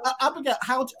 Abigail,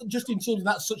 just in terms of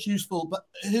that's such useful, but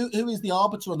who is the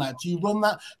arbiter on that? Do you run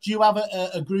that? Do you have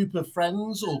a group of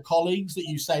friends or colleagues that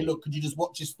you say, look, could you just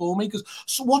watch this for me? Because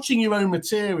watching your own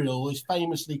material is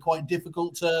famously quite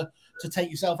difficult to take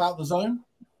yourself out of the zone.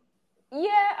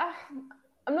 Yeah,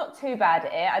 I'm not too bad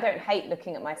at it. I don't hate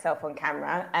looking at myself on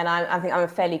camera, and I think I'm a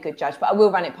fairly good judge, but I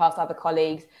will run it past other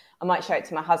colleagues. I might show it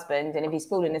to my husband, and if he's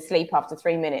falling asleep after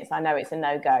 3 minutes, I know it's a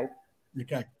no-go.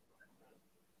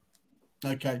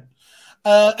 Okay.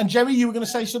 And Jerry, you were going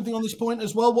to say something on this point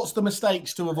as well. What's the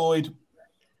mistakes to avoid?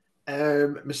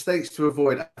 Mistakes to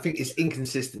avoid, I think, is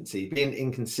inconsistency, being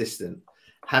inconsistent.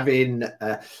 Having,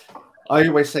 I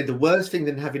always say the worst thing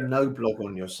than having no blog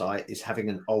on your site is having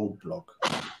an old blog.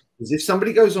 Because if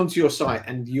somebody goes onto your site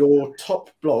and your top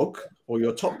blog or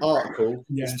your top article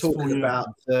is talking about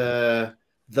the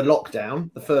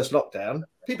lockdown, the first lockdown,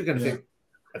 people are going to think,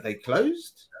 are they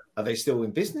closed? Are they still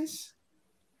in business?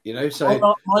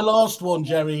 So my last one,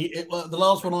 Jerry, the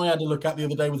last one I had to look at the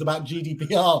other day was about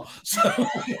GDPR. So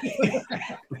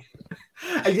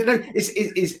and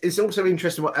it's also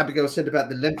interesting what Abigail said about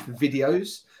the length of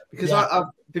videos, because I've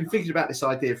been thinking about this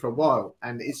idea for a while,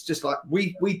 and it's just like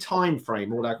we time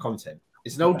frame all our content.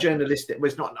 It's an old journalistic, well,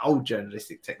 it's not an old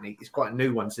journalistic technique. It's quite a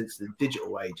new one since the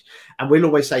digital age. And we'll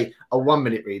always say a 1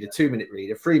 minute read, a 2 minute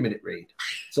read, a 3 minute read.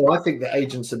 So I think that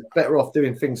agents are better off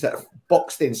doing things that are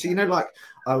boxed in. So,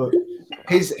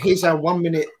 here's our 1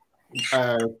 minute,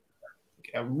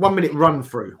 1 minute run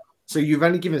through. So you've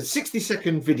only given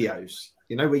 60-second videos,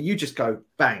 where you just go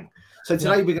bang. So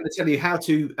today we're going to tell you how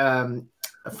to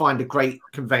find a great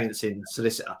conveyancing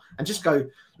solicitor, and just go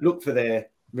look for their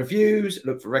reviews,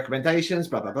 look for recommendations,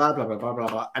 blah, blah, blah, blah, blah, blah, blah,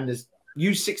 blah, and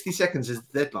use 60 seconds as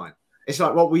the deadline. It's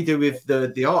like what we do with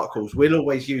the articles. We'll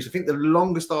always use, I think the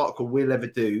longest article we'll ever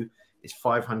do is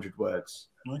 500 words.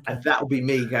 Okay. And that'll be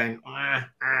me going, I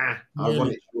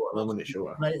want it shorter, I want it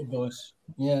shorter. Great advice.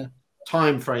 Yeah.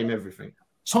 Time frame everything.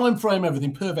 Time frame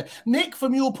everything. Perfect. Nick,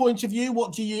 from your point of view,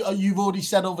 what do you've already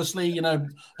said, obviously,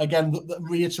 again,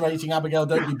 reiterating, Abigail,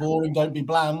 don't be boring, don't be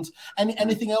bland.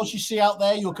 Anything else you see out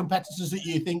there, your competitors that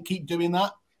you think keep doing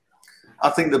that? I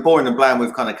think the boring and bland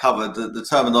we've kind of covered, the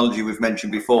terminology we've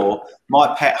mentioned before.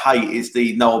 My pet hate is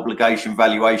the no obligation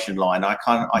valuation line. I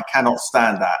cannot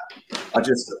stand that.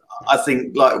 I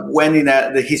think, like, when in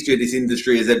the history of this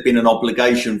industry has there been an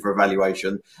obligation for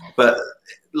evaluation, but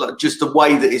like, just the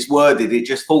way that it's worded, it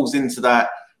just falls into that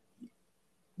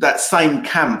same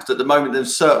camp. That the moment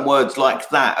there's certain words like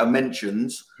that are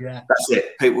mentioned, that's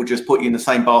it. People just put you in the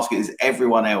same basket as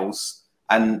everyone else,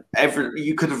 and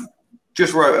you could have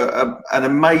just wrote an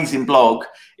amazing blog.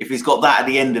 If he's got that at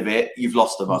the end of it, you've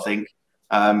lost them. I think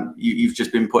you've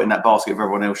just been put in that basket of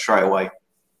everyone else straight away.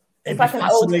 It's like an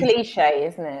old cliche,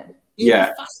 isn't it?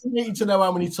 Yeah, fascinating to know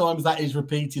how many times that is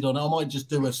repeated on. I might just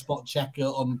do a spot checker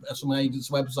on some agent's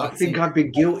website. I think I've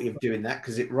been guilty of doing that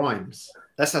because it rhymes.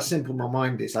 That's how simple my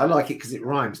mind is. I like it because it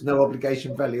rhymes. No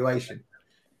obligation valuation.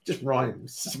 Just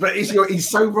rhymes. But he's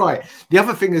so right. The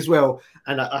other thing as well,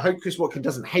 and I hope Chris Watkin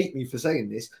doesn't hate me for saying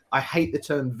this, I hate the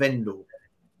term vendor.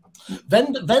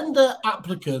 Vendor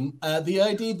applicant, the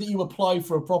idea that you apply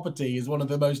for a property is one of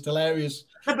the most hilarious.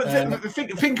 No, but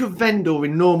think of vendor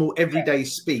in normal everyday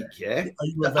speak, yeah?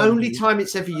 The only time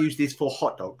it's ever used is for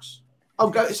hot dogs. I'll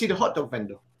go to see the hot dog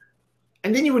vendor.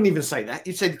 And then you wouldn't even say that.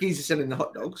 You'd say the geezer selling the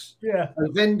hot dogs. Yeah.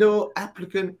 A vendor,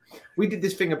 applicant. We did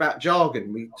this thing about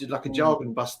jargon. We did like a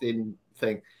jargon busting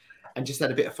thing and just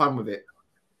had a bit of fun with it.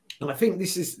 And I think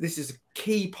this is a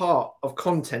key part of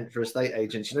content for estate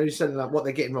agents. You know, you're saying like what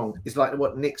they're getting wrong is like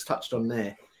what Nick's touched on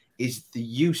there is the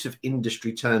use of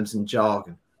industry terms and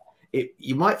jargon.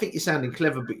 You might think you're sounding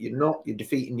clever, but you're not. You're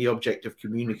defeating the object of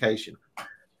communication.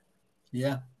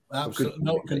 Yeah, absolutely.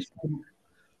 No,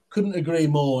 couldn't agree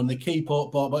more. And the key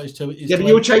part is to but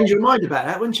you'll change your mind about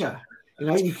that, wouldn't you? You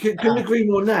know, you couldn't agree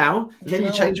more now. Then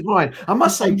you change your mind. I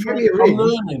must say, Premier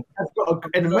Inn has got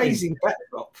an amazing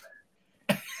backdrop.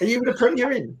 Are you going to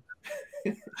Premier Inn?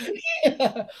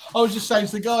 Yeah. I was just saying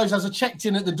to the guys, as I checked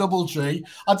in at the Doubletree,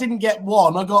 I didn't get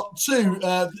one, I got two.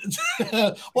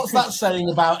 What's that saying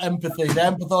about empathy? They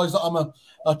empathise that I'm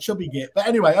a chubby git. But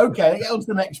anyway, okay, get on to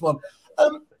the next one.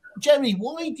 Jerry,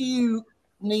 why do you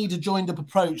need a joined up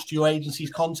approach to your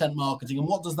agency's content marketing, and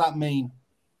what does that mean?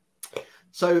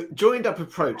 So joined up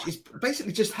approach is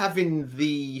basically just having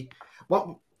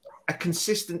a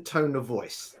consistent tone of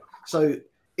voice. So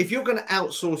if you're going to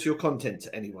outsource your content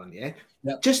to anyone,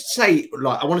 just say,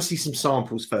 like, I want to see some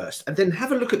samples first, and then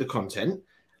have a look at the content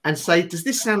and say, does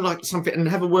this sound like something, and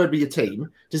have a word with your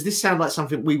team. Does this sound like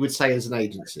something we would say as an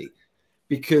agency?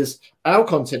 Because our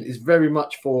content is very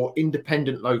much for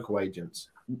independent local agents.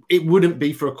 It wouldn't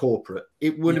be for a corporate.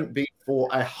 It wouldn't be for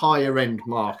a higher end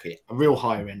market, a real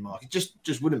higher end market.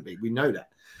 Just wouldn't be. We know that.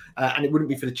 And it wouldn't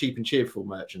be for the cheap and cheerful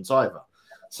merchants either.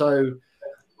 So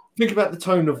think about the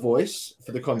tone of voice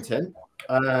for the content.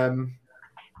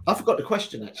 I forgot the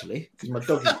question, actually, because my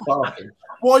dog is barking.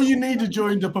 Why you need a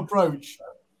joined up approach?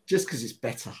 Just because it's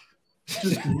better.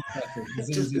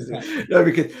 No,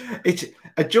 because it's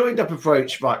a joined up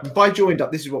approach. Right. By joined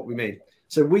up, this is what we mean.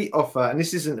 So we offer, and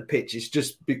this isn't a pitch, it's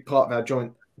just a big part of our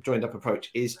joined up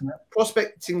approach, is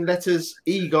prospecting letters,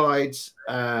 e-guides,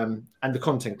 and the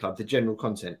content club, the general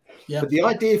content. But the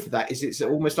idea for that is it's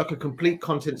almost like a complete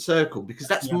content circle, because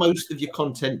that's most of your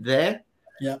content there.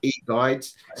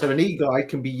 E-guides. So an e-guide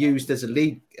can be used as a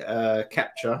lead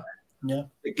capture.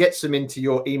 It gets them into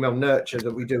your email nurture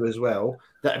that we do as well.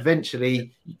 That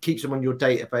eventually keeps them on your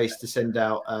database to send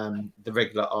out the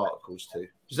regular articles to.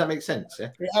 Does that make sense? Yeah,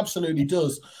 it absolutely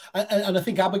does. And I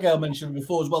think Abigail mentioned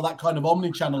before as well, that kind of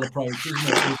omni-channel approach, isn't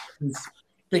it? It's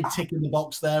big tick in the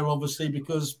box there, obviously,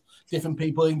 because different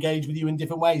people engage with you in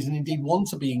different ways, and indeed want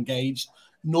to be engaged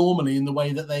normally in the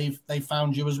way that they've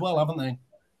found you as well, haven't they?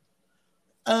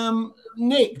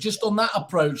 Nick, just on that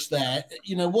approach there,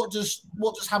 you know, what does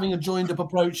having a joined up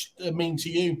approach mean to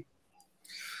you?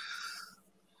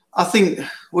 I think,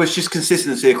 well, it's just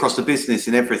consistency across the business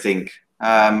in everything.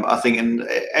 I think, and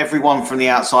everyone from the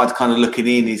outside kind of looking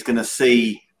in is going to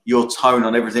see your tone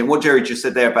on everything. What Jerry just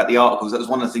said there about the articles, that was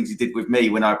one of the things he did with me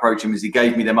when I approached him, is he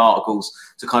gave me them articles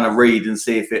to kind of read and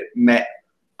see if it met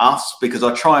us, because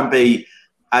I try and be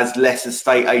as less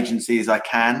estate agency as I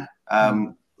can.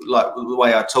 Like the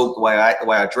way I talk, the way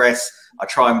I dress, I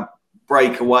try and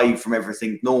break away from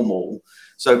everything normal.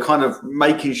 So kind of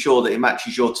making sure that it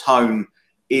matches your tone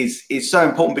is so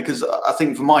important, because I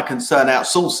think for my concern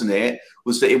outsourcing it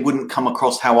was that it wouldn't come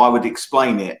across how I would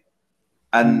explain it.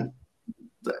 And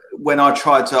when I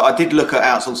did look at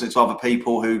outsourcing to other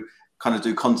people who kind of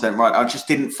do content, right, I just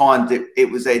didn't find that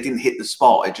it didn't hit the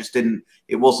spot.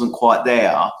 It wasn't quite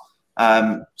there.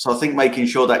 So I think making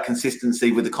sure that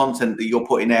consistency with the content that you're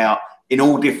putting out in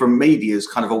all different medias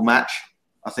kind of all match.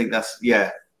 I think that's,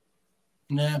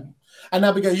 And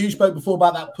Abigail, you spoke before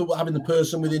about that, having the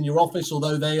person within your office,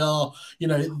 although they are, you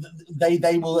know,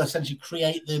 they will essentially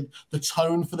create the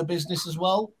tone for the business as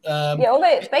well. Yeah,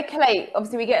 although they collate,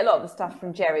 obviously we get a lot of the stuff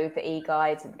from Jerry with the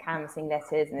e-guides and the canvassing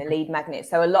letters and the lead magnets.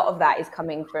 So a lot of that is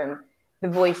coming from the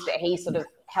voice that he sort of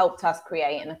helped us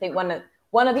create. And I think one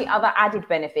of the other added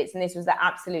benefits, and this was the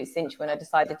absolute cinch when I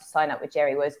decided to sign up with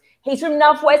Jerry, was he's from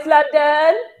Northwest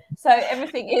London. So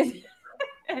everything is,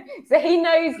 so he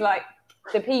knows like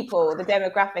the people, the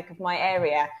demographic of my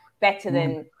area better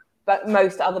than but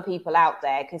most other people out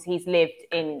there, because he's lived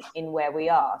in where we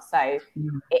are. So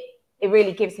it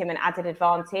really gives him an added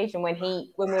advantage. And when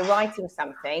we're writing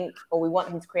something or we want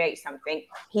him to create something,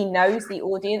 he knows the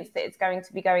audience that it's going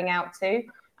to be going out to.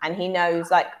 And he knows,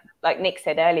 like Nick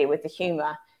said earlier with the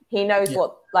humour, he knows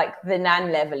what like the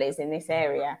nan level is in this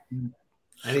area. And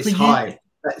it's high.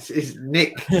 It's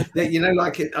Nick. You know,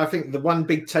 like I think the one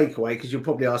big takeaway, because you'll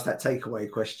probably ask that takeaway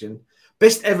question.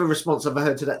 Best ever response I've ever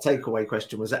heard to that takeaway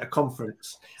question was at a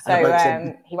conference.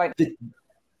 So he won't.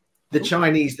 The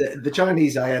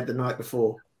Chinese I had the night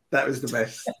before. That was the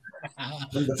best.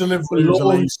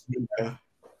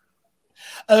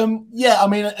 Yeah, I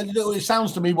mean, it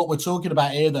sounds to me what we're talking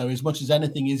about here, though, as much as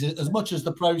anything, is as much as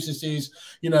the process is,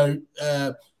 you know,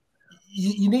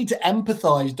 you need to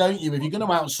empathize, don't you? If you're going to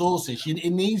outsource this,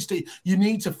 you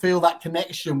need to feel that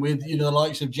connection with, you know, the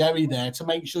likes of Jerry there to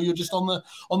make sure you're just on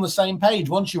the same page.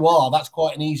 Once you are, that's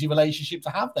quite an easy relationship to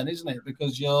have, then, isn't it?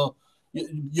 Because you're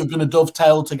going to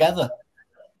dovetail together.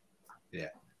 Yeah.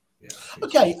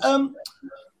 Okay.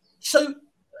 So,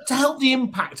 to help the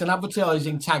impact and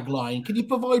advertising tagline, can you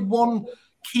provide one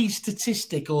key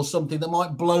statistic or something that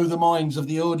might blow the minds of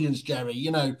the audience, Jerry? You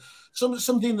know,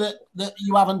 something that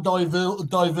you haven't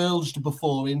divulged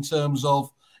before in terms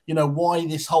of, you know, why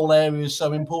this whole area is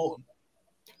so important.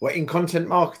 What, in content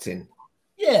marketing?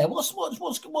 Yeah. Why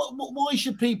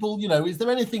should people, you know, is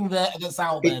there anything there that's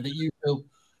out there that you feel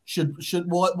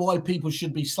why people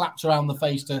should be slapped around the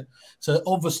face to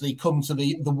obviously come to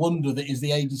the wonder that is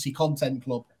the Agency Content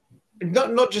Club?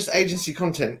 Not just Agency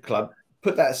Content Club.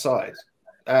 Put that aside.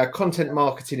 Content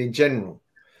marketing in general.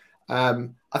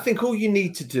 I think all you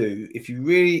need to do, if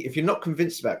you're not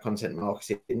convinced about content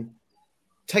marketing,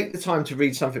 take the time to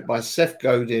read something by Seth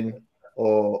Godin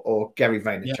or Gary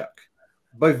Vaynerchuk. Yeah.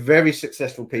 Both very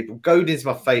successful people. Godin's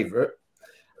my favorite.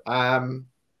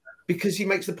 Because he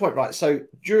makes the point, right? So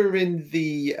during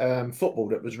the football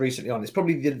that was recently on, it's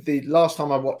probably the last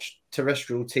time I watched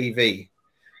terrestrial TV,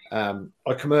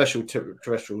 or commercial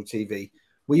terrestrial TV.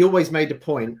 We always made a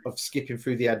point of skipping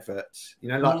through the adverts. You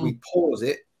know, like we pause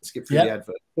it, skip through the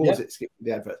advert, pause it, skip through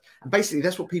the advert. And basically,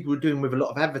 that's what people are doing with a lot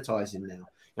of advertising now.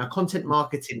 Now, content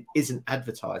marketing isn't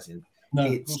advertising.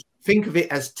 No. Think of it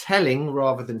as telling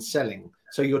rather than selling.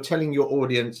 So you're telling your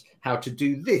audience how to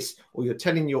do this, or you're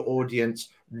telling your audience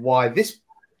why this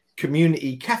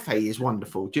community cafe is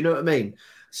wonderful. Do you know what I mean?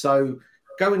 So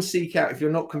go and seek out, if you're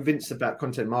not convinced about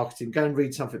content marketing, go and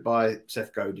read something by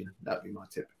Seth Godin. That'd be my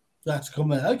tip. That's cool,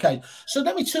 man. Okay. So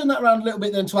let me turn that around a little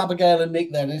bit then to Abigail and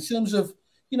Nick then. In terms of,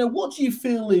 you know, what do you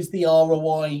feel is the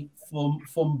ROI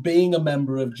from being a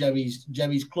member of Jerry's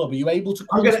club? Are you able to?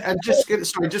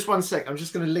 Sorry, just 1 sec. I'm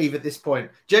just going to leave at this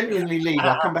point. Genuinely leave.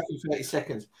 I'll come back in 30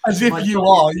 seconds. As if you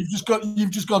are.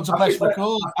 You've just gone to press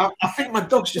record. I think my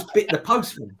dog's just bit the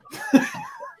postman.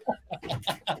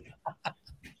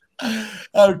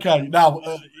 Okay, now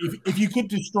if you could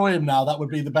destroy him now, that would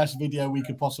be the best video we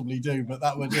could possibly do. But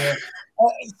that would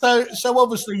so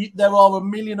obviously there are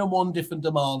 1,000,001 different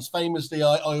demands. Famously,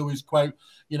 I always quote,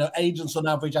 you know, agents on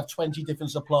average have 20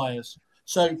 different suppliers.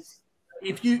 So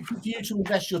if you to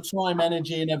invest your time,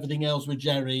 energy, and everything else with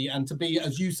Jerry, and to be,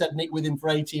 as you said, Nick, with him for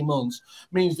 18 months,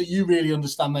 means that you really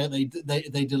understand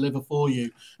that they deliver for you.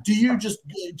 Do you just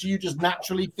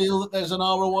naturally feel that there's an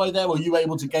ROI there, or are you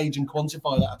able to gauge and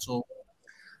quantify that at all?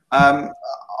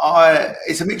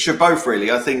 It's a mixture of both,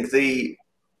 really. I think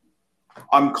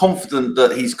I'm confident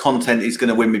that his content is going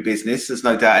to win me business. There's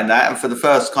no doubt in that. And for the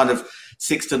first kind of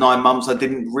 6 to 9 months, I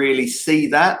didn't really see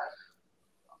that.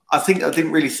 I think I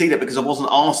didn't really see that because I wasn't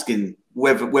asking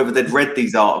whether they'd read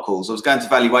these articles. I was going to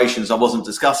valuations. I wasn't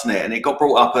discussing it. And it got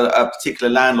brought up a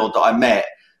particular landlord that I met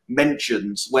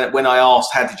mentioned when I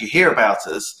asked, how did you hear about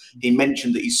us? He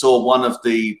mentioned that he saw one of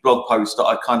the blog posts that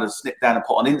I kind of snipped down and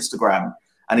put on Instagram.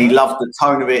 And he loved the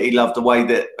tone of it. He loved the way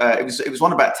that it was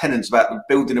one about tenants, about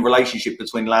building a relationship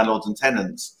between landlords and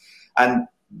tenants. And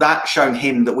that shown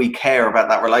him that we care about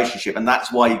that relationship, and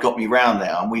that's why he got me round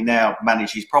there, and we now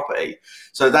manage his property.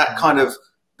 So that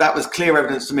that was clear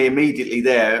evidence to me immediately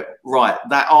there. Right,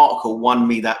 that article won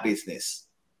me that business.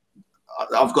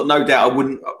 I've got no doubt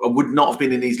I would not have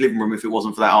been in his living room if it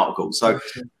wasn't for that article. So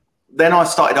then I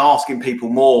started asking people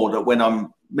more that when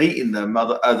I'm meeting them,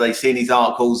 are they seeing these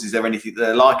articles? Is there anything that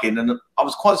they're liking? And I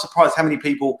was quite surprised how many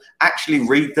people actually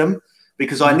read them,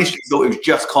 because I initially thought it was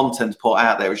just content put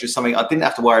out there. It was just something I didn't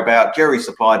have to worry about. Jerry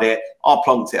supplied it, I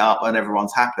plonked it up, and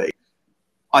everyone's happy.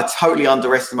 I totally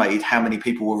underestimated how many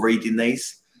people were reading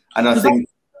these. And I think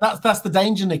that's the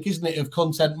danger, Nick, isn't it, of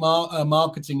content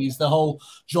marketing, is the whole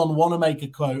John Wanamaker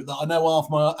quote that I know half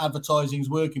my advertising is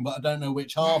working, but I don't know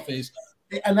which half is.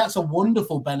 And that's a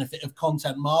wonderful benefit of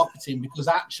content marketing, because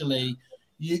actually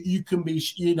you can be,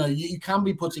 you can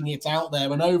be putting it out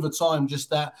there, and over time, just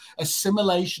that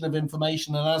assimilation of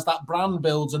information, and as that brand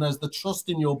builds and as the trust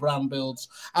in your brand builds,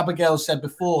 Abigail said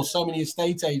before, so many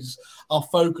estate agents are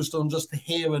focused on just the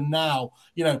here and now.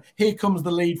 Here comes the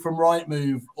lead from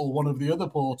Rightmove or one of the other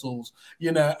portals,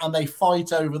 and they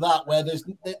fight over that, where there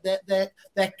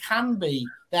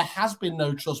has been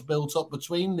no trust built up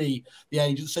between the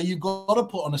agents. So you've got to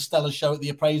put on a stellar show at the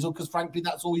appraisal, because frankly,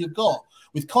 that's all you've got.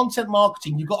 With content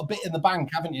marketing, you've got a bit in the bank,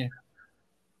 haven't you?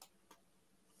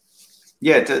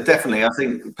 Yeah, definitely. I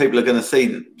think people are going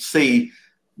to see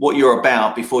what you're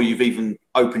about before you've even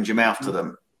opened your mouth to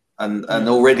them. And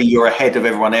already you're ahead of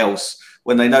everyone else.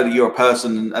 When they know that you're a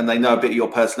person and they know a bit of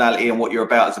your personality and what you're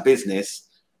about as a business,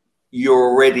 you're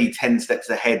already 10 steps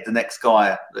ahead the next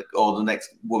guy or the next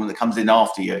woman that comes in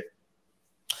after you.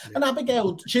 And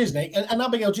Abigail, cheers, Nick. And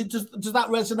Abigail, does that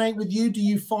resonate with you? Do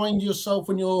you find yourself,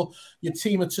 when your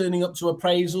team are turning up to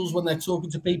appraisals, when they're talking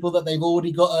to people, that they've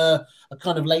already got a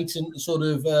kind of latent sort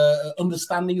of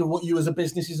understanding of what you as a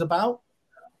business is about?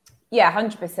 Yeah,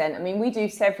 100%. I mean, we do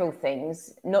several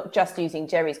things, not just using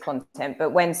Jerry's content,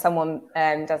 but when someone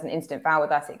does an instant vow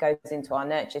with us, it goes into our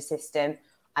nurture system,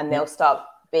 and they'll start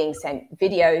being sent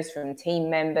videos from team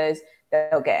members.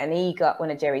 They'll get one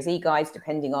of Jerry's e-guides,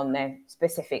 depending on their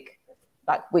specific,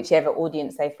 like whichever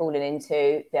audience they've fallen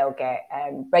into. They'll get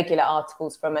regular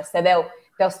articles from us. So they'll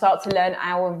start to learn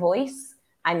our voice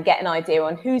and get an idea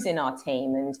on who's in our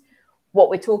team and what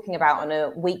we're talking about on a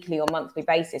weekly or monthly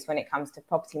basis when it comes to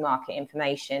property market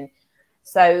information.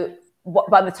 So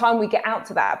by the time we get out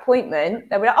to that appointment,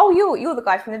 they'll be like, "Oh, you're the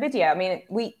guy from the video." I mean,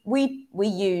 we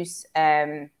use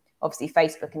obviously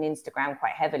Facebook and Instagram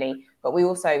quite heavily, but we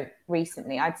also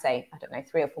recently, I'd say,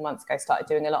 3 or 4 months ago, started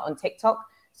doing a lot on TikTok.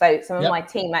 So some of my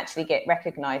team actually get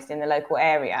recognized in the local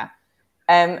area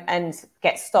and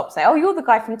get stopped, say, "Oh, you're the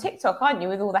guy from TikTok, aren't you,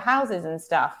 with all the houses and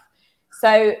stuff?"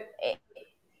 So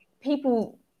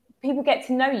people get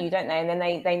to know you, don't they? And then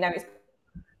they know it's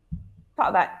part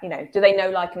of that, do they know,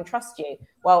 like, and trust you?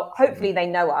 Well, hopefully they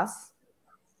know us.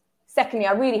 Secondly,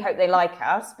 I really hope they like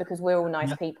us, because we're all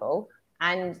nice people.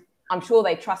 And I'm sure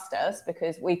they trust us,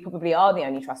 because we probably are the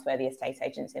only trustworthy estate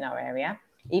agents in our area,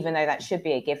 even though that should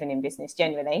be a given in business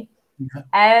generally.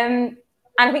 And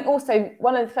I think also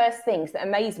one of the first things that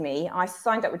amazed me, I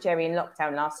signed up with Jerry in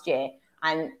lockdown last year,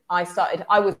 and I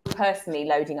was personally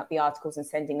loading up the articles and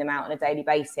sending them out on a daily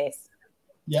basis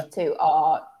to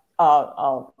our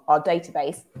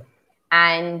database.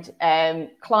 And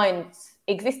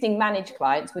existing managed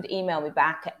clients would email me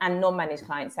back, and non-managed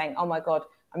clients saying, "Oh my God,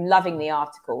 I'm loving the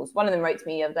articles." One of them wrote to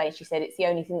me the other day. She said, "It's the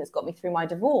only thing that's got me through my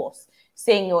divorce,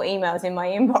 seeing your emails in my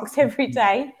inbox every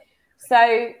day."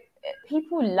 So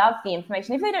people love the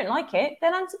information. If they don't like it,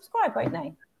 then unsubscribe, won't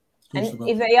they? And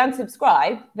if they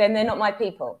unsubscribe, then they're not my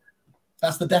people.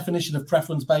 That's the definition of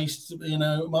preference-based,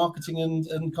 marketing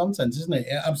and content, isn't it?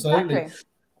 Yeah, absolutely. Exactly.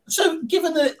 So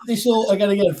given that this all,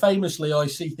 again, famously, I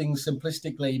see things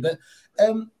simplistically, but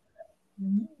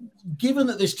given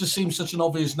that this just seems such an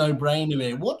obvious no-brainer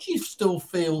here, what do you still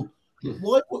feel?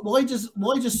 Why does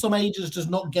some agents just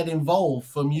not get involved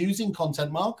from using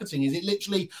content marketing? Is it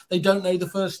literally they don't know the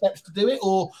first steps to do it,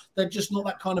 or they're just not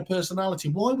that kind of personality?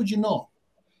 Why would you not?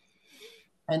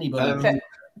 Anybody?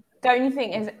 Don't you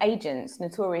think as agents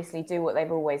notoriously do what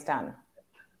they've always done?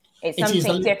 It's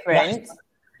something different,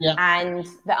 and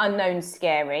the unknown's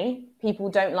scary. People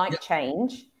don't like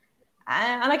change,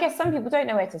 and I guess some people don't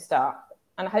know where to start.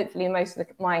 And hopefully most of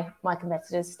my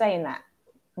competitors stay in that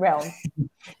realm.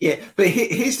 Yeah, but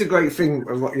here's the great thing,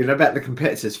 about the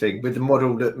competitors thing with the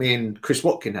model that me and Chris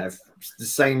Watkin have. It's the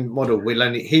same model.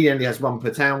 He only has one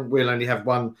per town. We'll only have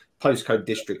one postcode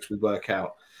district we work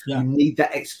out. You need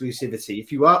that exclusivity.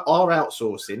 If you are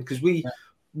outsourcing, because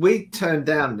we turn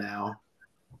down now,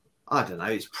 I don't know,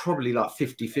 it's probably like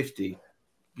 50-50,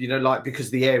 because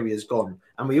the area's gone.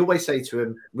 And we always say to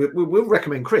him, we'll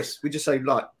recommend Chris. We just say,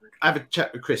 like, have a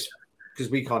chat with Chris, because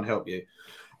we can't help you.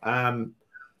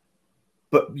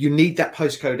 But you need that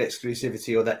postcode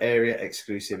exclusivity or that area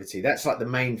exclusivity. That's like the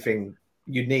main thing.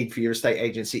 you need for your estate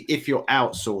agency if you're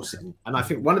outsourcing. And I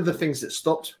think one of the things that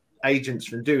stopped agents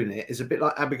from doing it is a bit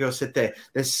like Abigail said there.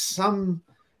 There's some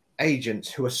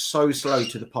agents who are so slow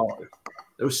to the party.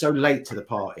 They were so late to the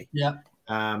party. Yeah.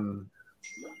 And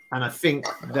I think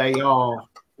they are,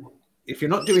 if you're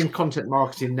not doing content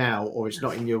marketing now, or it's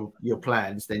not in your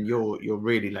plans, then you're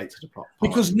really late to the party.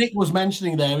 Because Nick was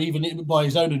mentioning there, even by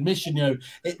his own admission,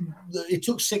 it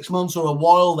took 6 months or a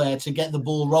while there to get the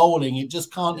ball rolling. It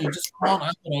just can't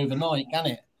happen overnight, can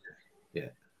it? Yeah.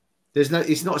 It's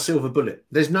not a silver bullet.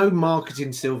 There's no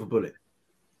marketing silver bullet.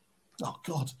 Oh,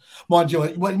 God. Mind you,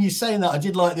 when you're saying that, I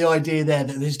did like the idea there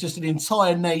that there's just an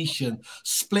entire nation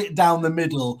split down the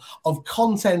middle of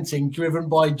contenting driven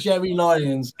by Jerry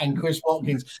Lyons and Chris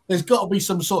Watkins. There's got to be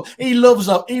some sort. He loves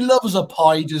a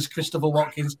pie, does Christopher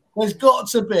Watkins. There's got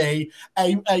to be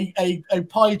a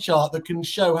pie chart that can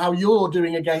show how you're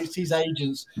doing against his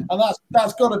agents. And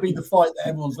that's got to be the fight that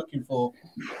everyone's looking for.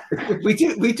 We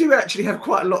do actually have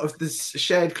quite a lot of this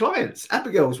shared clients.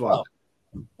 Abigail's one.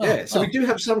 We do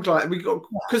have some clients. We got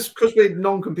because we're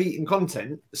non-competing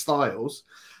content styles.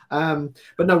 But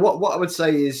no, what I would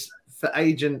say is for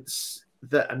agents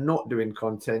that are not doing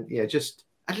content,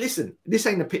 and listen. This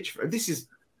ain't a pitch for this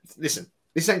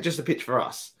ain't just a pitch for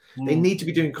us. They need to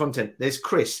be doing content. There's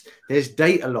Chris. There's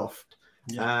Data Loft.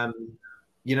 Yeah.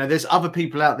 There's other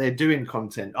people out there doing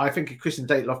content. I think of Chris and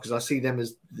Data Loft because I see them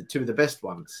as the two of the best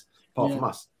ones, apart from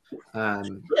us.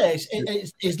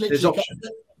 It's literally.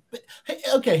 But,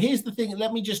 okay, here's the thing.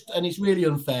 Let me just, and it's really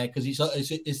unfair because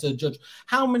it's a judge.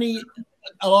 How many?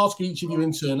 I'll ask each of you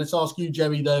in turn. Let's ask you,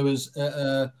 Jerry, though, as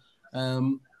the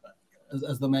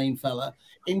main fella.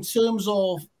 In terms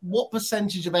of what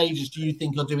percentage of agents do you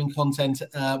think are doing content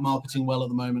marketing well at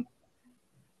the moment?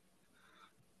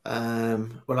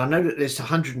 Well, I know that there's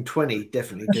 120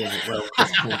 definitely doing it well.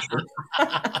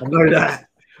 I know that.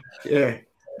 Yeah.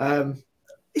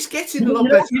 It's getting a lot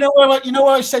better. You know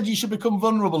where I said you should become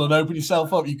vulnerable and open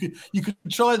yourself up. You could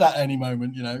try that at any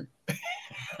moment. No,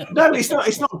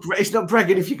 it's not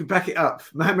bragging if you can back it up.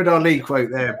 Muhammad Ali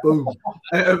quote there. Boom.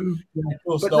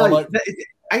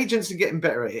 Agents are getting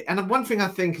better at it. And one thing I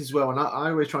think as well, and I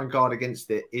always try and guard against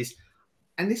it, is,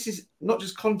 and this is not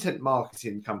just content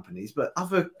marketing companies, but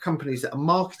other companies that are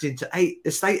marketing to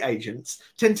estate agents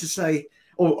tend to say,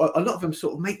 or a lot of them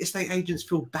sort of make estate agents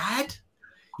feel bad.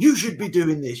 You should be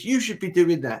doing this. You should be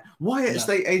doing that. Why are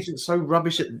estate agents so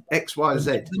rubbish at X, Y,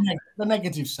 Z? The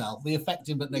negative sell, the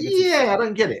effective but negative. Yeah, I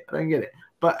don't get it.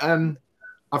 But I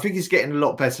think it's getting a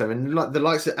lot better. And the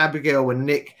likes of Abigail and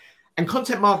Nick, and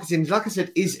content marketing, like I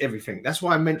said, is everything. That's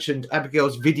why I mentioned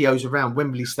Abigail's videos around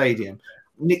Wembley Stadium,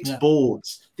 Nick's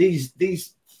boards.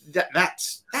 That's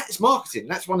marketing.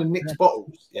 That's one of Nick's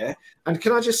bottles. Yeah. And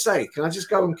can I just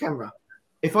go on camera?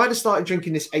 If I'd have started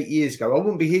drinking this 8 years ago, I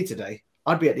wouldn't be here today.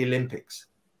 I'd be at the Olympics.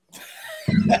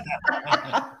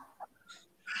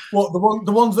 What,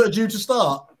 the ones that are due to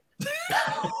start?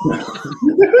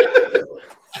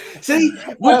 See,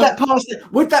 would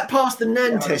that pass the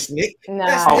NAN test, Nick? No.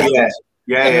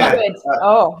 Yeah. As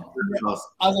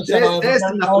I said, I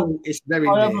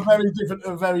have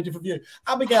a very different view.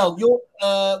 Abigail,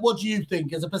 what do you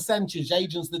think as a percentage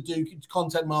agents that do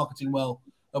content marketing well?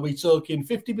 Are we talking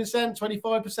 50%,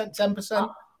 25%, 10%?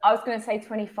 I was going to say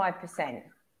 25%,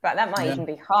 but that might even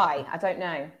be high. I don't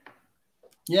know.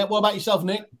 Yeah. What about yourself,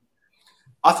 Nick?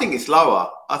 I think it's lower.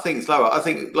 I think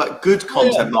like good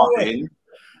content marketing,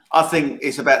 I think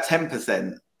it's about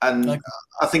 10%. And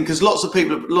I think because lots of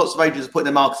agents are putting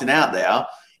their marketing out there.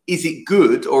 Is it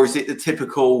good, or is it the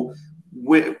typical?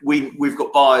 We've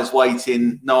got buyers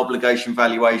waiting, no obligation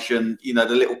valuation. The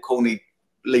little corny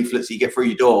leaflets you get through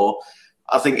your door.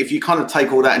 I think if you kind of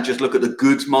take all that and just look at the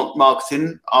good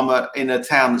marketing, I'm in a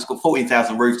town that's got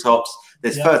 14,000 rooftops.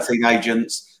 There's 13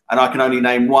 agents, and I can only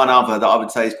name one other that I would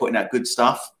say is putting out good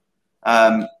stuff.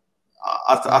 I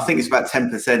think it's about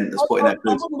 10% that's putting out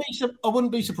good. I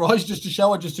wouldn't be surprised, just to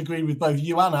show I just agree with both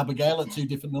you and Abigail at two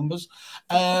different numbers,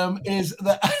 is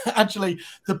that actually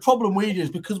the problem we do is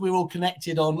because we're all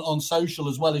connected on social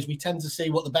as well, is we tend to see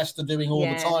what the best are doing all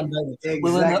the time. Don't we? Exactly.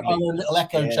 We're in our own little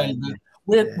echo chamber.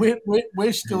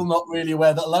 We're still not really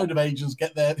aware that a load of agents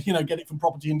get it from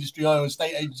Property Industry or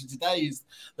Estate Agency Today is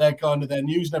their kind of their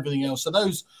news and everything else. So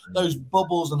those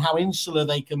bubbles and how insular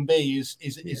they can be is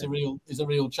a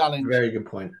real challenge. Very good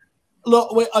point.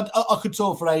 Look, I could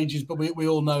talk for ages, but we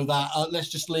all know that. Let's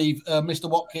just leave. Mr.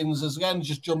 Watkins has again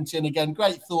just jumped in again.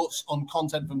 Great thoughts on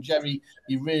content from Jerry.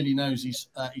 He really knows his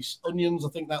onions. I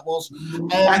think that was.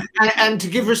 And to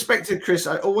give respect to Chris,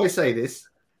 I always say this,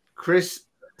 Chris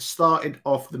started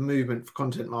off the movement for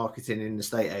content marketing in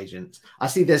estate agents? I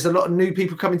see there's a lot of new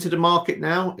people coming to the market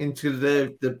now, into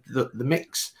the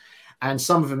mix, and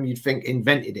some of them you'd think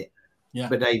invented it. Yeah,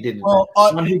 but they didn't. Well,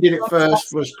 the one who did it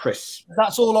first was Chris.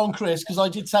 That's all on Chris, because I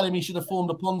did tell him he should have formed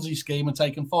a Ponzi scheme and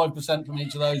taken 5% from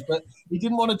each of those, but he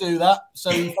didn't want to do that.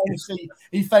 So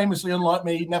he famously, unlike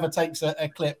me, never takes a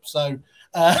clip. So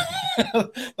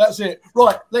that's it.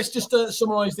 Right, let's just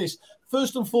summarise this.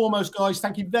 First and foremost, guys,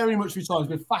 thank you very much for your time. It's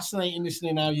been fascinating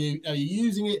listening how you're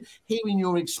using it, hearing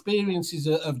your experiences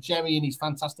of Jerry and his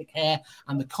fantastic hair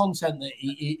and the content that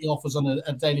he offers on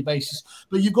a daily basis.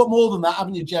 But you've got more than that,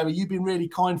 haven't you, Jerry? You've been really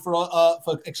kind for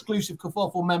exclusive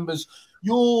Kerfuffle members.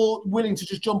 You're willing to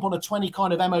just jump on a 20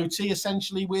 kind of MOT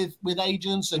essentially with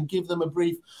agents and give them a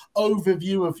brief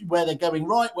overview of where they're going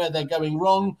right, where they're going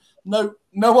wrong. No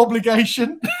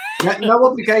obligation. No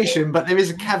obligation, but there is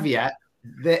a caveat.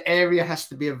 The area has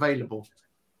to be available.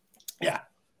 Yeah.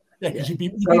 I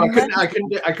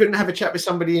couldn't have a chat with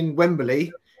somebody in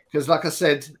Wembley because, like I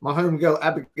said, my homegirl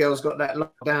Abigail's got that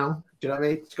locked down. Do you know what I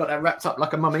mean? She's got that wrapped up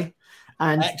like a mummy.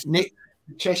 And excellent. Nick,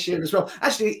 Cheshire as well.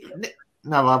 Actually,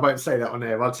 no, I won't say that on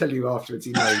air. I'll tell you afterwards.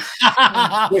 He knows.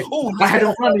 I had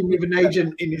a running with an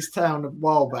agent in his town a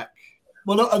while back.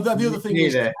 Well, the other thing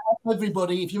is,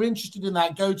 everybody, if you're interested in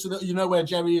that, go to you know where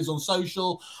Jerry is on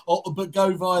social, but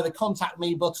go via the contact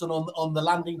me button on the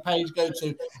landing page. Go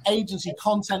to Agency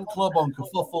Content Club on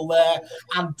Kerfuffle there,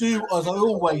 and do as I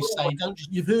always say.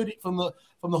 You've heard it from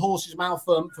the horse's mouth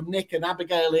from Nick and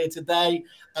Abigail here today.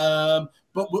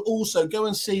 But we'll also go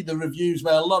and see the reviews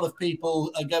where a lot of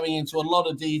people are going into a lot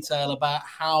of detail about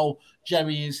how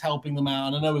Jerry is helping them out.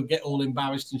 And I know we get all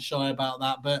embarrassed and shy about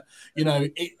that, but you know,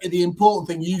 the important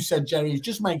thing you said, Jerry, is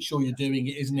just make sure you're doing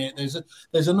it, isn't it?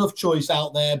 There's enough choice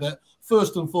out there, but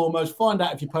first and foremost, find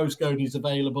out if your postcode is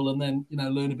available, and then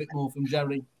learn a bit more from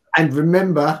Jerry. And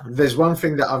remember, there's one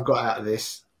thing that I've got out of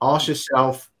this. Ask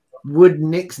yourself, would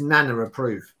Nick's Nana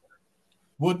approve?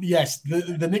 Yes,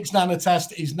 the Nick's Nana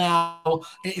test is now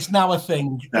a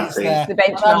thing. It's there. The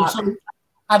benchmark.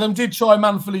 Adam did try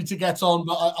manfully to get on,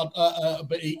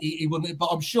 but he wouldn't. But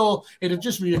I'm sure he'd have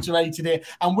just reiterated it,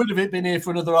 and would have it been here for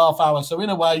another half hour. So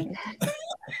in a way,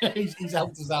 he's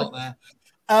helped us out there.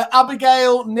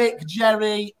 Abigail, Nick,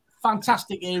 Jerry,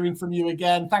 fantastic hearing from you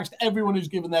again. Thanks to everyone who's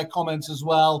given their comments as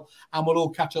well, and we'll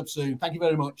all catch up soon. Thank you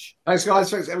very much. Thanks,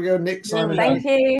 guys. Thanks, Abigail, Nick, Simon. Thank you.